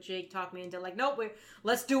activity, but Jake talked me into like, nope,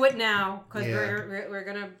 let's do it now because we're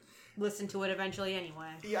gonna listen to it eventually anyway.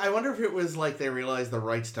 Yeah, I wonder if it was like they realized the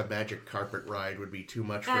rights to Magic Carpet Ride would be too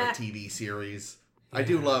much for a TV series. I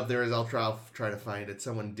do love, I'll try to find it.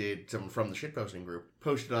 Someone from the shitposting group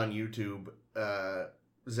posted on YouTube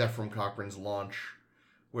Zeph from Cochrane's launch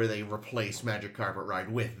where they replace Magic Carpet Ride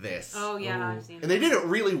with this. Oh yeah, I've seen it. And they did it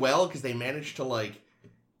really well because they managed to like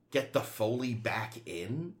get the Foley back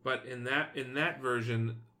in. But in that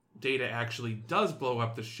version, Data actually does blow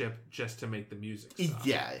up the ship just to make the music stop.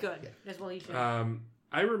 Yeah. Good. Yeah. As well you should.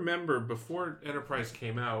 I remember before Enterprise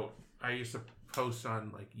came out, I used to post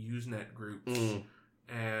on like Usenet groups,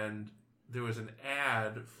 and there was an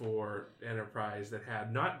ad for Enterprise that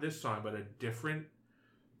had not this song, but a different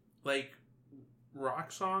like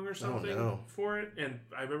rock song or something for it. And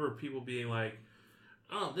I remember people being like,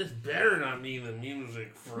 "Oh, this better not mean the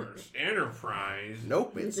music for Enterprise."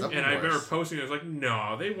 Nope, it's something And I remember worse. posting, I was like,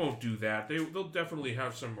 "No, they won't do that. They'll definitely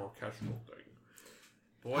have some orchestral thing."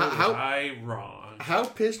 Boy, was I wrong. How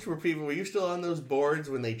pissed were people? Were you still on those boards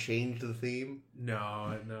when they changed the theme?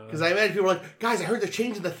 No. Because I imagine people were like, guys, I heard they're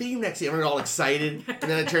changing the theme next year. And we're all excited. And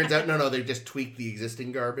then it turns out, no, they just tweaked the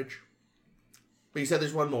existing garbage. But you said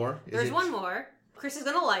there's one more. There's one more. Chris is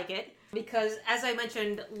going to like it. Because, as I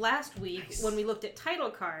mentioned last week, when we looked at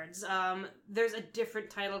title cards, there's a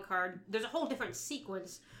different title card. There's a whole different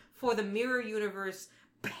sequence for the Mirror Universe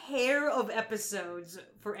pair of episodes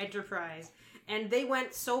for Enterprise. And they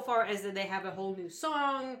went so far as that they have a whole new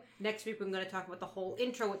song. Next week, we're going to talk about the whole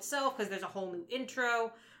intro itself, because there's a whole new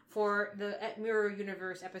intro for the Mirror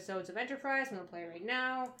Universe episodes of Enterprise. I'm going to play it right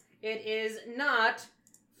now. It is not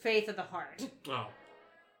Faith of the Heart. Oh.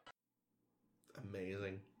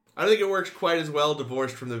 Amazing. I don't think it works quite as well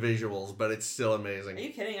divorced from the visuals, but it's still amazing. Are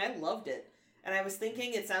you kidding? I loved it. And I was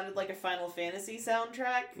thinking it sounded like a Final Fantasy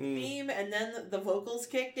soundtrack theme, and then the vocals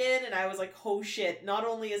kicked in, and I was like, oh shit, not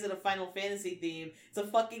only is it a Final Fantasy theme, it's a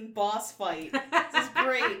fucking boss fight. This is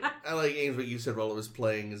great. I like, Ames, what you said while it was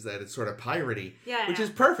playing is that it's sort of piratey. Yeah. Which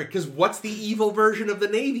is perfect, because what's the evil version of the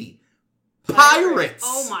Navy? Pirates!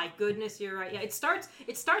 Oh my goodness, you're right. Yeah, it starts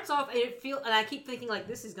off and and I keep thinking like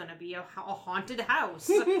this is gonna be a haunted house.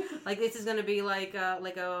 Like this is gonna be what's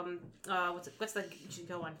the you should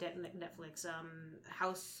go on Netflix?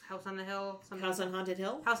 House on the Hill. House on Haunted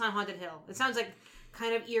Hill? House on Haunted Hill. It sounds like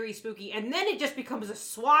kind of eerie, spooky, and then it just becomes a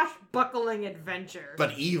swashbuckling adventure.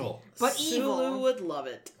 But evil. Sulu would love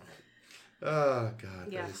it. Oh god.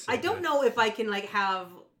 Yeah, so I don't good. know if I can like have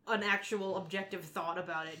an actual objective thought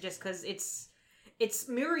about it, just because it's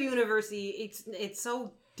Mirror Universe-y. It's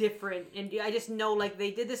so different, and I just know like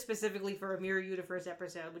they did this specifically for a Mirror Universe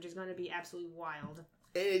episode, which is going to be absolutely wild.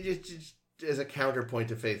 It just as a counterpoint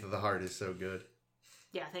to Faith of the Heart is so good.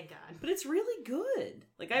 Yeah, thank God. But it's really good.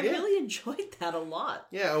 Like, I really enjoyed that a lot.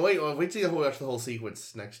 Yeah, wait till you watch the whole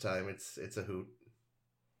sequence next time. It's a hoot.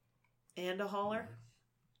 And a holler?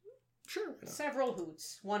 Sure. Several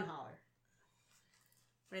hoots, one holler.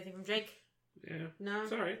 Anything from Jake? Yeah. No?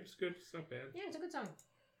 It's alright. It's good. It's not bad. Yeah, it's a good song.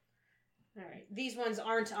 Alright. These ones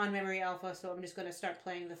aren't on Memory Alpha, so I'm just going to start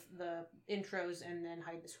playing the intros and then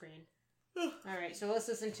hide the screen. Alright, so let's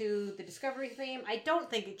listen to the Discovery theme. I don't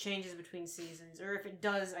think it changes between seasons, or if it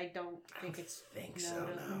does, I don't think it's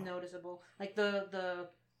noticeable. Like, the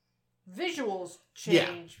visuals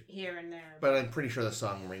change here and there. But I'm pretty sure the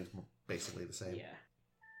song remains basically the same. Yeah.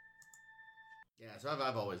 Yeah, so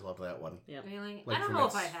I've always loved that one. Yeah. Really? Like I don't from know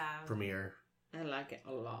if its I have. Premiere. I like it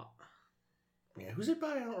a lot. Yeah, who's it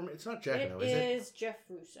by? I don't remember. It's not Giacomo, is It it? is Jeff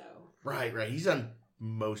Russo. Right. He's done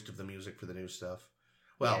most of the music for the new stuff.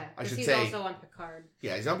 Well, Yeah, I should he's say... also on Picard.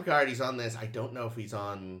 Yeah, he's on Picard, he's on this. I don't know if he's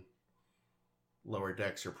on Lower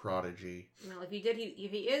Decks or Prodigy. No, if he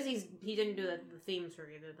is, he didn't do the themes for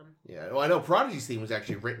either of them. Yeah, well, I know Prodigy's theme was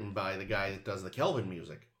actually written by the guy that does the Kelvin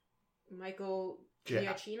music. Michael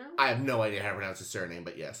Yeah. Giacchino? I have no idea how to pronounce his surname,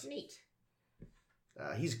 but yes. Neat.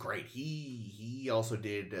 He's great. He also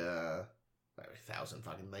did 1,000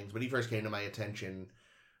 fucking things, but he first came to my attention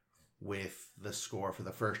with the score for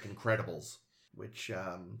the first Incredibles, which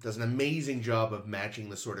does an amazing job of matching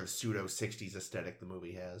the sort of pseudo-60s aesthetic the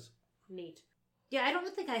movie has. Neat. Yeah, I don't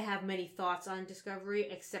think I have many thoughts on Discovery,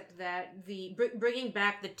 except that the bringing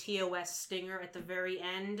back the TOS stinger at the very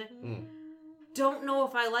end. Don't know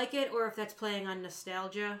if I like it or if that's playing on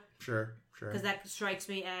nostalgia. Sure. Because that strikes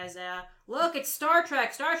me as, look, it's Star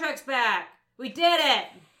Trek. Star Trek's back. We did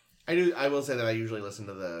it. I will say that I usually listen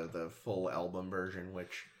to the full album version,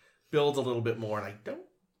 which builds a little bit more, and I don't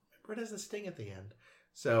remember it has the sting at the end.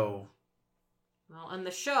 So, well, on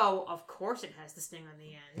the show, of course, it has the sting on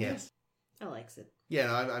the end. yes, I likes it. yeah,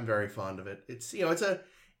 no, I'm very fond of it. It's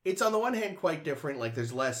it's on the one hand quite different. Like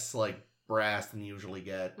there's less like brass than you usually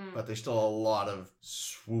get, but there's still a lot of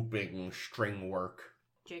swooping string work.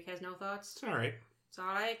 Jake has no thoughts. It's alright. It's all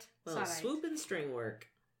right. Well, swoop and string work.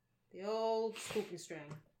 The old swoop and string.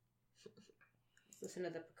 Let's listen to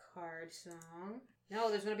the Picard song. No,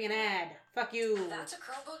 there's going to be an ad. Fuck you. That's a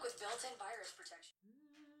Chromebook with built-in virus protection.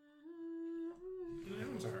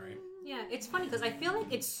 That was alright. Yeah, it's funny because I feel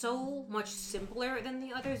like it's so much simpler than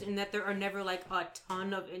the others in that there are never like a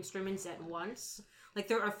ton of instruments at once. Like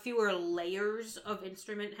there are fewer layers of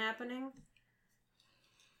instrument happening.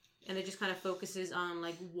 And it just kind of focuses on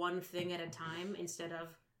like one thing at a time instead of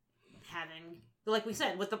having, like we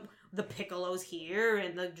said, with the piccolos here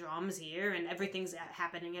and the drums here and everything's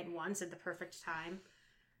happening at once at the perfect time.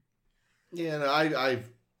 Yeah, no, I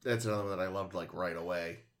that's another one that I loved like right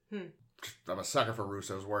away. I'm a sucker for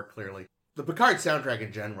Russo's work, clearly. The Picard soundtrack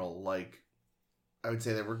in general, like, I would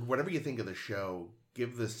say that whatever you think of the show,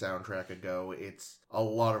 give this soundtrack a go. It's a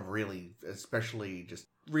lot of really, especially just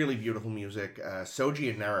really beautiful music.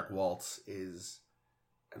 Soji and Narek Waltz is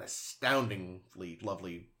an astoundingly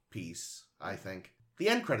lovely piece, I think. The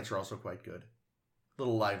end credits are also quite good. A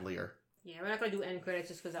little livelier. Yeah, we're not going to do end credits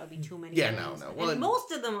just because that would be too many. Yeah, names. no. And Well,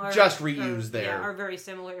 most of them are just reuse are very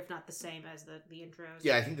similar, if not the same as the intros.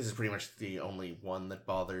 Yeah, I think this is pretty much the only one that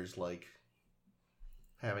bothers, like,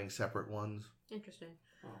 having separate ones. Interesting.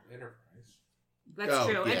 Oh, Enterprise. That's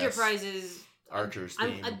true. Yes. Enterprise is Archer's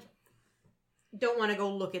theme. I don't want to go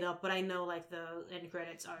look it up, but I know like the end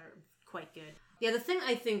credits are quite good. Yeah, the thing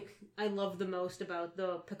I think I love the most about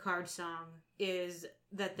the Picard song is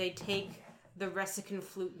that they take the Resican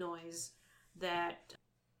flute noise that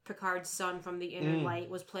Picard's son from the Inner Light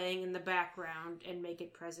was playing in the background and make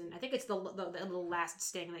it present. I think it's the little last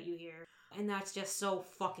sting that you hear. And that's just so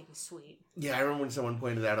fucking sweet. Yeah, I remember when someone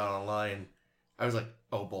pointed that out online. I was like,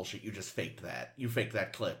 oh, bullshit, you just faked that. You faked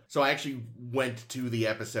that clip. So I actually went to the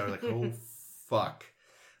episode like, oh, fuck.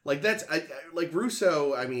 Like, that's... like,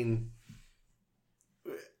 Russo, I mean...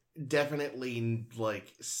 definitely,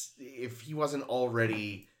 like, if he wasn't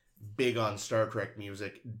already big on Star Trek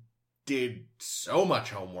music, did so much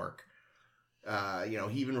homework.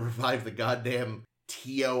 He even revived the goddamn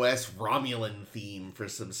TOS Romulan theme for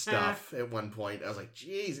some stuff at one point. I was like,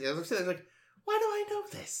 jeez. I was like, why do I know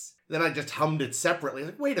this? Then I just hummed it separately. I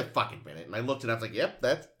was like, wait a fucking minute. And I looked it up, like, yep.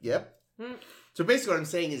 So basically what I'm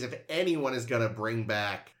saying is if anyone is going to bring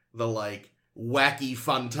back the, like, wacky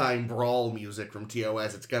fun time brawl music from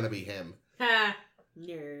TOS, it's gonna be him.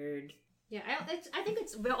 Nerd. Yeah, I think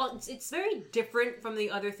it's very different from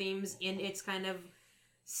the other themes in its kind of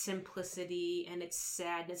simplicity and its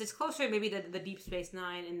sadness. It's closer maybe to the Deep Space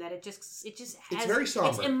Nine in that it just has, it's very somber.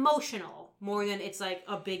 It's emotional more than it's like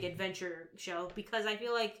a big adventure show, because I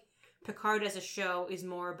feel like Picard as a show is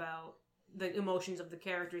more about the emotions of the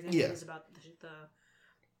characters than it is about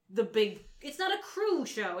the big. It's not a crew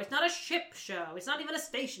show. It's not a ship show. It's not even a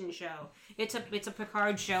station show. It's a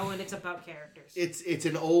Picard show, and it's about characters. It's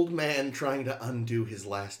an old man trying to undo his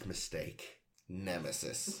last mistake.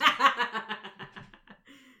 Nemesis.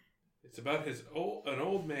 It's about an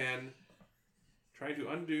old man trying to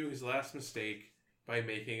undo his last mistake by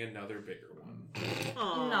making another bigger one.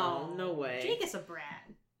 Oh, no way. Jake is a brat.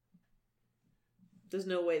 There's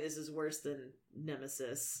no way this is worse than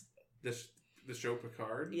Nemesis. The show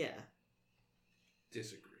Picard? Yeah.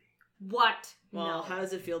 Disagree. What? Well, no. how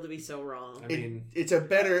does it feel to be so wrong? I mean, it's a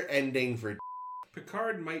better ending for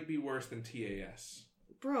Picard might be worse than TAS.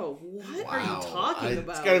 Bro, what are you talking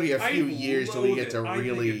about? It's gotta be a few years till we get to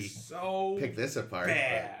really so pick this apart.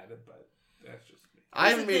 Bad, but that's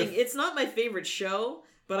just me. It's not my favorite show,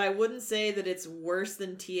 but I wouldn't say that it's worse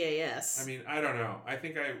than TAS. I mean, I don't know. I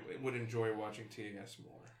think I would enjoy watching TAS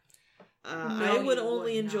more. I would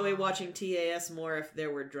only enjoy watching TAS more if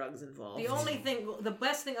there were drugs involved. The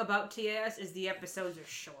best thing about TAS is the episodes are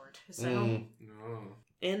short. So No.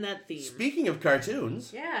 And that theme. Speaking of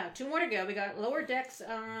cartoons. Yeah, 2 more to go. We got Lower Decks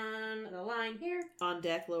on the line here. On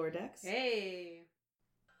deck, lower decks. Hey.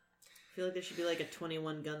 I feel like there should be like a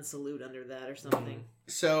 21 gun salute under that or something.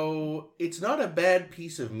 So, it's not a bad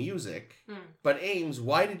piece of music, but Ames,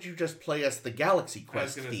 why did you just play us the Galaxy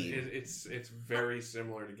Quest theme? It's very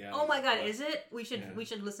similar to Galaxy Oh my god, Quest. is it? We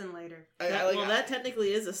should listen later. That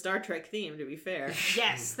technically is a Star Trek theme, to be fair.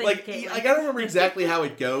 Yes, I gotta remember exactly how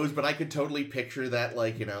it goes, but I could totally picture that,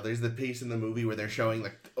 there's the piece in the movie where they're showing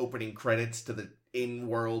the opening credits to the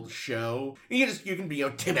in-world show. You can be,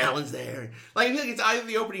 Tim Allen's there. I feel like it's either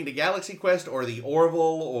the opening to Galaxy Quest or the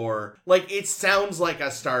Orville, or, it sounds like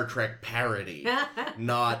a Star Trek parody,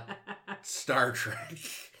 not Star Trek.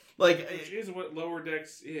 Which is what Lower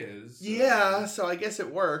Decks is. So. Yeah, so I guess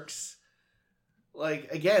it works.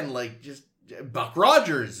 Just Buck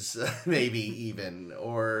Rogers, maybe even,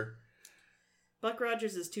 or... Buck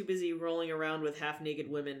Rogers is too busy rolling around with half-naked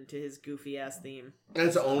women to his goofy-ass theme.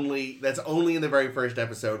 That's only in the very first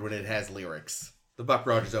episode when it has lyrics. The Buck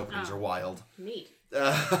Rogers openings are wild. Neat.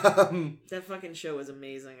 That fucking show is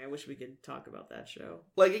amazing. I wish we could talk about that show.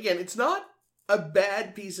 Again, it's not a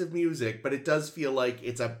bad piece of music, but it does feel like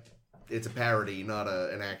it's a parody, not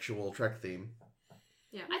an actual Trek theme.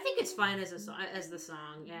 Yeah, I think it's fine as the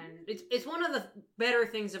song, and it's one of the better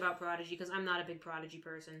things about Prodigy, because I'm not a big Prodigy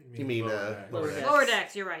person. You mean Lower Decks. Lower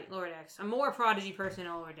Decks, you're right, Lower Decks. I'm more a Prodigy person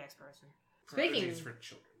than a Lower Decks person. Prodigy's for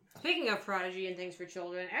children. Speaking of Prodigy and things for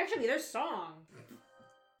children, actually, their song. Bum,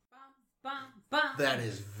 bum, bum. That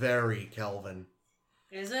is very Kelvin.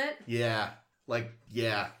 Is it? Yeah.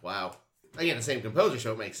 Wow. Again, the same composer,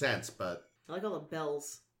 so it makes sense, but... I like all the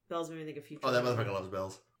bells. Bells make me think of Future. Oh, that motherfucker loves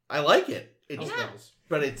bells. I like it. Bells.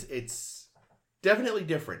 But it's definitely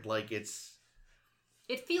different.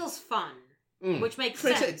 It feels fun, which makes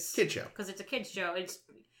sense. It's a kid show. Because it's a kid's show. It's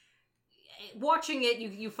watching it,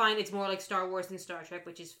 you find it's more like Star Wars than Star Trek,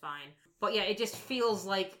 which is fine. But yeah, it just feels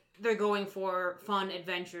like they're going for fun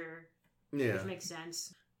adventure, which makes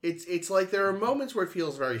sense. It's like there are moments where it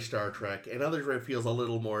feels very Star Trek, and others where it feels a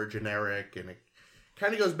little more generic, and it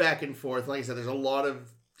kind of goes back and forth. Like I said, there's a lot of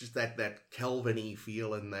just that Kelvin-y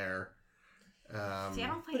feel in there. See, I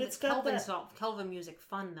don't find the Kelvin music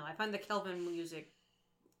fun, though. I find the Kelvin music...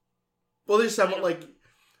 Well, there's some,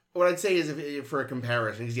 what I'd say is, if for a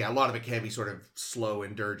comparison, because, a lot of it can be sort of slow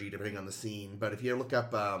and dirgy, depending on the scene, but if you look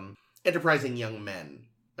up Enterprising Young Men,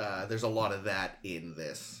 there's a lot of that in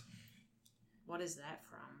this. What is that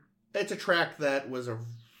from? It's a track that was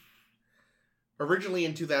originally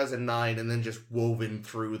in 2009 and then just woven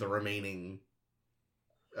through the remaining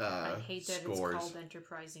I hate that scores. it's called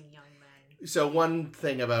Enterprising Young Men. So one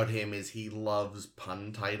thing about him is he loves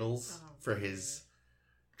pun titles Oh, for his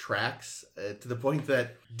tracks, to the point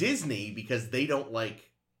that Disney, because they don't like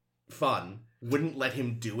fun, wouldn't let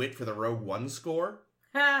him do it for the Rogue One score.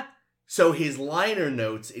 Ha! So his liner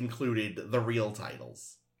notes included the real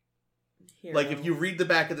titles. Hero. Like, if you read the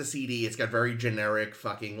back of the CD, it's got very generic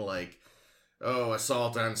fucking, like, oh,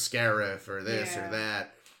 assault on Scarif, or this Yeah. or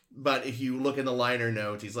that. But if you look in the liner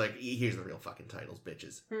notes, he's like, here's the real fucking titles,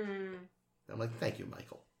 bitches. I'm like, thank you,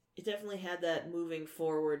 Michael. It definitely had that moving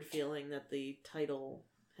forward feeling that the title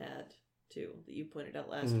had, too, that you pointed out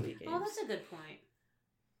last week. Oh, Ames. that's a good point.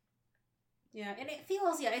 Yeah, and it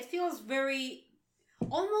feels very,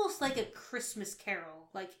 almost like a Christmas Carol.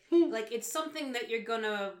 Like it's something that you're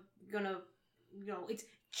gonna, it's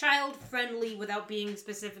child friendly without being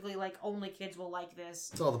specifically like only kids will like this.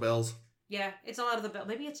 It's all the bells. Yeah, it's a lot of the bells.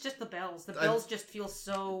 Maybe it's just the bells. The bells just feel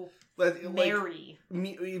so Like, merry.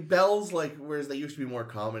 bells, like, whereas they used to be more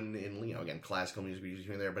common in, again, classical music,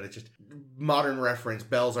 here and there, but it's just modern reference.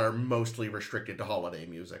 Bells are mostly restricted to holiday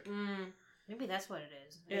music. Maybe that's what it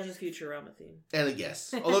is. And the Futurama theme. And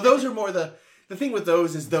yes, although those are more the thing with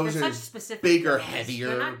those is those They're are such specific bigger, bells.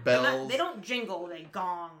 heavier bells. They don't jingle. They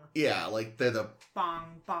gong. Yeah, like they're the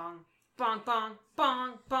Bong, bong, bong, bong,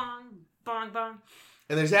 bong, bong, bong, bong.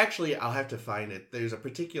 And there's actually, I'll have to find it. There's a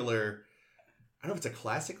particular, I don't know if it's a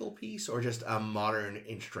classical piece or just a modern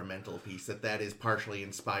instrumental piece that is partially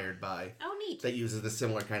inspired by. Oh, neat. That uses the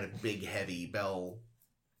similar kind of big, heavy bell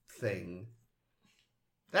thing.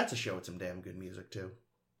 That's a show with some damn good music, too.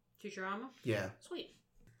 Futurama? Yeah. Sweet.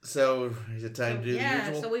 So, is it time to do the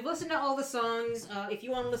usual? So we've listened to all the songs. If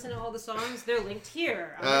you want to listen to all the songs, they're linked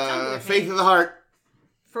here. On the Tumblr Faith page. of the Heart.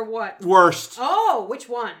 For what? Worst. Oh, which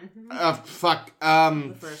one? Fuck.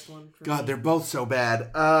 The first one. For God, me. they're both so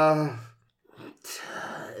bad. That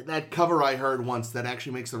cover I heard once that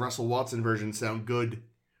actually makes the Russell Watson version sound good.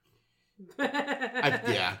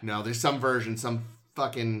 There's some version, some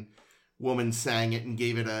fucking woman sang it and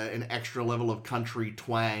gave it an extra level of country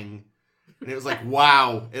twang. And it was like,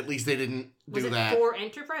 wow, at least they didn't do that. Was it for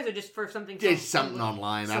Enterprise or just for something? Just something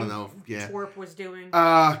online, I don't know. Yeah. Twerp was doing.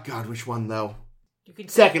 God, which one though? You can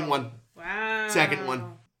Second one. Wow. Second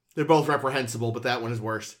one. They're both reprehensible, but that one is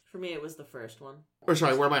worse. For me, it was the first one. Or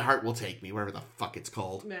sorry, Where My Heart Will Take Me, whatever the fuck it's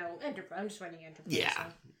called. No, Enterprise. I'm just writing Enterprise. Yeah. So.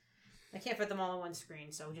 I can't fit them all on one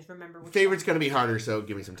screen, so just remember which Favorite's one. gonna be harder, so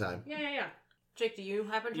give me some time. Yeah. Jake, do you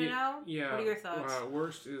happen to know? Yeah. What are your thoughts?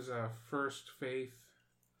 Worst is First Faith.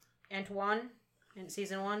 Antoine in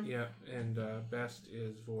season 1? Yeah, and best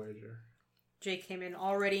is Voyager. Jake came in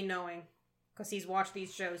already knowing, because he's watched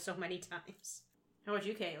these shows so many times. How about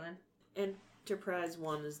you, Caitlin? Enterprise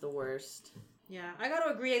 1 is the worst. Yeah, I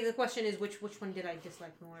gotta agree. The question is, which one did I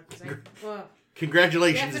dislike more? Because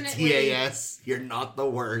Congratulations, Definitely. TAS. You're not the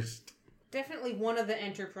worst. definitely one of the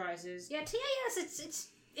Enterprises. Yeah, TAS,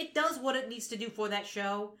 it does what it needs to do for that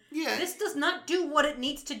show. Yeah. This does not do what it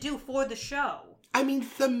needs to do for the show. I mean,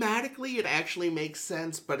 thematically, it actually makes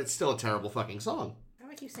sense, but it's still a terrible fucking song. I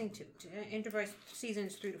like you saying 2. Enterprise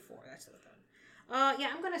seasons 3 to 4. That's the thing. Yeah,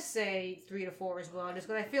 I'm gonna say 3 to 4 as well, just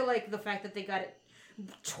because I feel like the fact that they got it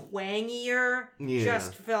twangier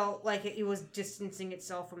just felt like it was distancing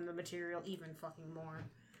itself from the material even fucking more.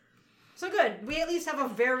 So good. We at least have a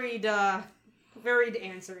varied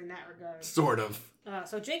answer in that regard. Sort of.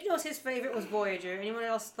 So Jake knows his favorite was Voyager. Anyone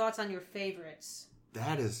else thoughts on your favorites?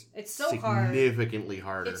 That is It's so hard. significantly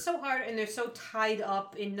harder. It's so hard, and they're so tied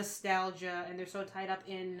up in nostalgia, and they're so tied up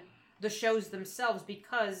in the shows themselves,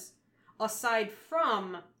 because aside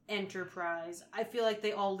from Enterprise, I feel like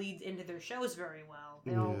they all lead into their shows very well.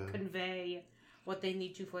 They all convey what they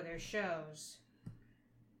need to for their shows.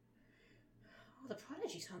 Oh, the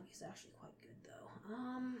Prodigy song is actually quite good,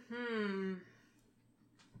 though.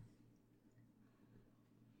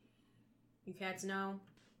 You cats know?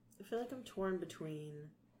 I feel like I'm torn between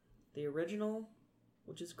the original,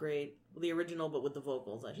 which is great. Well, the original, but with the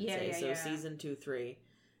vocals, I should say. So season 2, 3.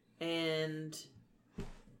 And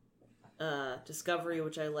Discovery,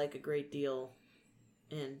 which I like a great deal.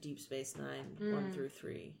 And Deep Space Nine, 1 through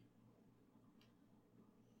 3.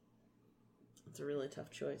 It's a really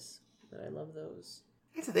tough choice, but I love those.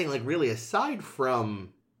 That's the thing, like, really, aside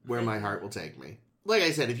from Where My Heart Will Take Me. Like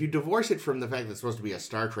I said, if you divorce it from the fact that it's supposed to be a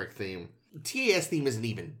Star Trek theme, the TAS theme isn't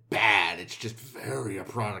even bad. It's just very a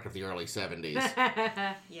product of the early 70s.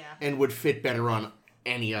 Yeah. And would fit better on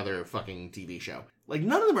any other fucking TV show. Like,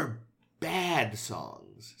 none of them are bad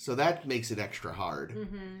songs, so that makes it extra hard.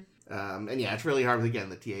 And yeah, it's really hard. Again,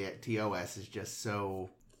 the TOS is just so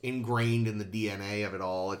ingrained in the DNA of it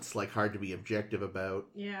all. It's like hard to be objective about.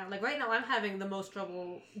 Yeah, like right now I'm having the most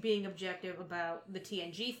trouble being objective about the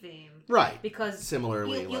TNG theme. Right. Because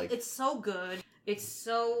similarly, like it's so good. It's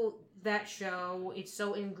so that show. It's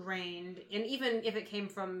so ingrained, and even if it came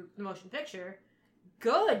from the motion picture,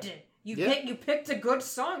 good. You picked a good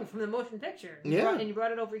song from the motion picture. And you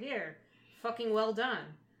brought it over here. Fucking well done.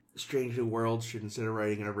 Strange New Worlds should, instead of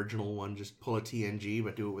writing an original one, just pull a TNG,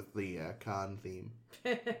 but do it with the Khan theme.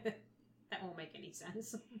 That won't make any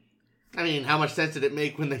sense. I mean, how much sense did it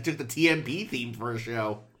make when they took the TMP theme for a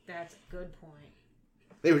show? That's a good point.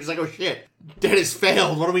 They were just like, oh shit, Dennis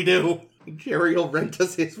failed, what do we do? Jerry will rent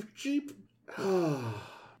us his for cheap. I'm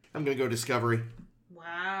gonna go Discovery.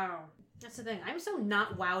 Wow. That's the thing. I'm so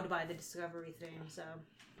not wowed by the Discovery theme, so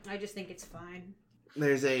I just think it's fine.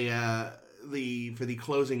 There's a, for the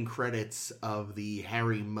closing credits of the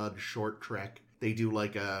Harry Mudd short trek, they do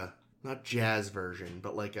like a, not jazz version,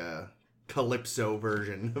 but like a calypso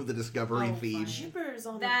version of the Discovery theme. Shippers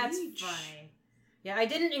on That's the beach. funny. Yeah, I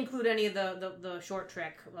didn't include any of the short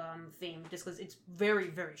trek theme just because it's very,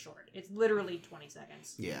 very short. It's literally 20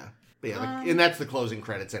 seconds. Yeah. But yeah, and that's the closing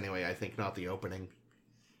credits anyway, I think, not the opening.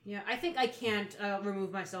 Yeah, I think I can't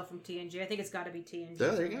remove myself from TNG. I think it's got to be TNG.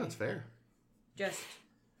 Oh, there you go. It's fair. Just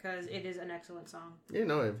because it is an excellent song. Yeah,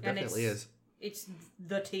 no, it definitely is. It's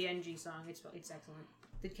the TNG song. It's excellent.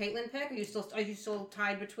 Did Caitlin pick? Are you still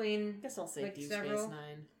tied between? I guess I'll say like Deep several? Space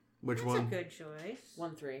Nine. Which That's one? a good choice.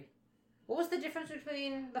 1-3. What was the difference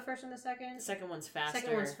between the first and the second? The second one's faster.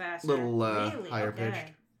 Second one's faster. Little really? higher Okay.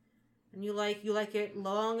 pitched. And you like it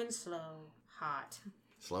long and slow, hot.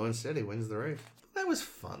 Slow and steady wins the race. That was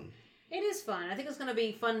fun. It is fun. I think it's going to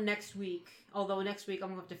be fun next week. Although next week I'm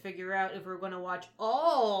going to have to figure out if we're going to watch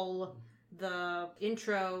all the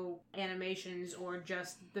intro animations or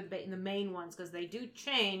just the main ones, because they do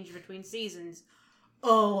change between seasons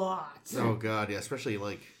a lot. Oh god, yeah, especially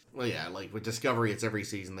like with Discovery, it's every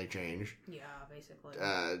season they change. Yeah, basically.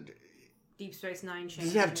 Deep Space Nine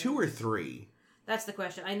changes. Does it have 2 or 3? That's the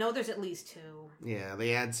question. I know there's at least 2. Yeah,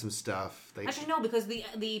 they add some stuff. Actually, no, because the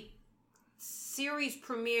series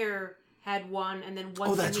premiere had 1, and then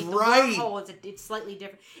once Oh, that's you meet right. the wormhole, it's slightly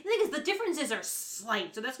different. The thing is, the differences are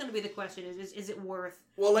slight, so that's going to be the question: is it worth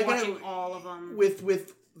watching all of them? With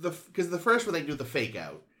because the first one they do the fake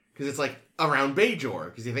out because it's like around Bajor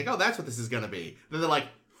because you think, oh, that's what this is going to be. Then they're like,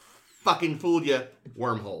 fucking fooled you,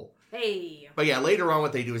 wormhole. Hey. But yeah, later on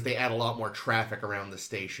what they do is they add a lot more traffic around the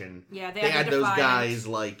station. Yeah, they add those guys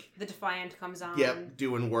like the Defiant comes on. Yep,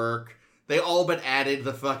 doing work. They all but added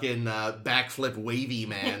the fucking backflip wavy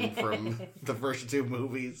man from the first 2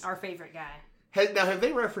 movies. Our favorite guy. Now, have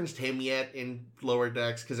they referenced him yet in Lower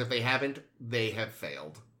Decks? Because if they haven't, they have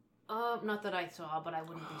failed. Not that I saw, but I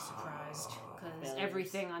wouldn't be surprised because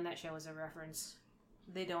everything on that show is a reference.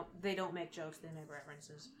 They don't make jokes; they make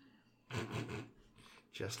references.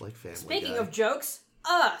 Just like Family Speaking Guy. of jokes,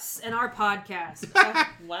 us and our podcast.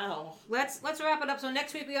 Wow. Let's wrap it up. So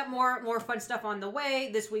next week we got more fun stuff on the way.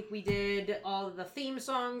 This week we did all of the theme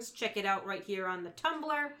songs. Check it out right here on the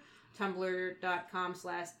Tumblr.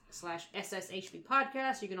 Tumblr.com/SSHB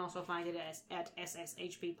podcast. You can also find it at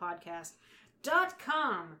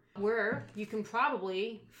SSHBpodcast.com, where you can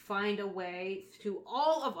probably find a way to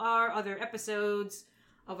all of our other episodes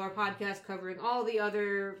of our podcast covering all the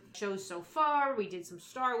other shows so far. We did some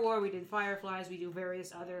Star Wars, we did Fireflies, we do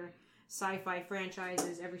various other sci-fi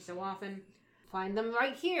franchises every so often. Find them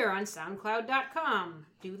right here on SoundCloud.com.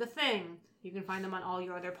 Do the thing. You can find them on all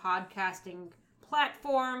your other podcasting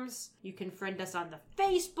platforms. You can friend us on the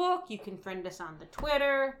Facebook. You can friend us on the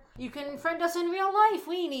Twitter. You can friend us in real life.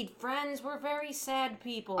 We need friends. We're very sad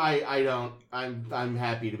people. I don't. I'm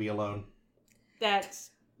happy to be alone.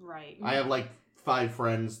 That's right. I have like 5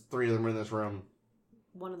 friends. 3 of them are in this room.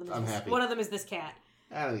 One of them is this cat.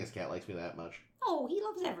 I don't think this cat likes me that much. Oh, he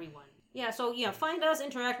loves everyone. Yeah, so find us,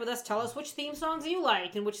 interact with us, tell us which theme songs you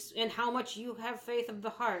like and how much you have faith of the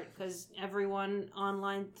heart, because everyone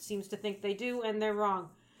online seems to think they do, and they're wrong.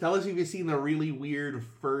 Tell us if you've seen the really weird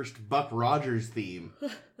first Buck Rogers theme.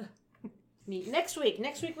 Meet next week.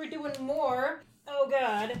 Next week we're doing more. Oh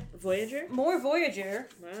God. Voyager? More Voyager.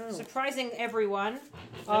 Wow. Surprising everyone.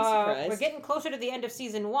 I'm surprised. We're getting closer to the end of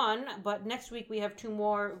season 1, but next week we have 2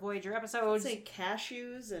 more Voyager episodes. I'd say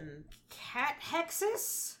cashews and...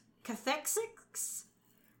 Cathexis?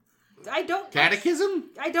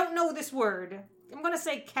 Catechism? I don't know this word. I'm going to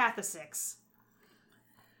say cathesix.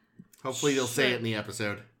 Hopefully you'll say it in the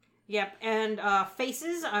episode. Yep, and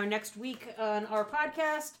Faces are next week on our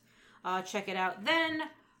podcast. Check it out then.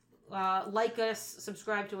 Like us,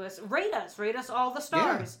 subscribe to us, rate us all the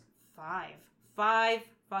stars. 5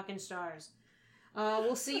 fucking stars.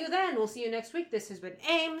 We'll see you then. We'll see you next week. This has been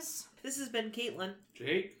Ames. This has been Caitlin.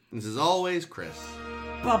 Jake? This is always Chris.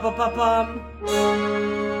 Bum.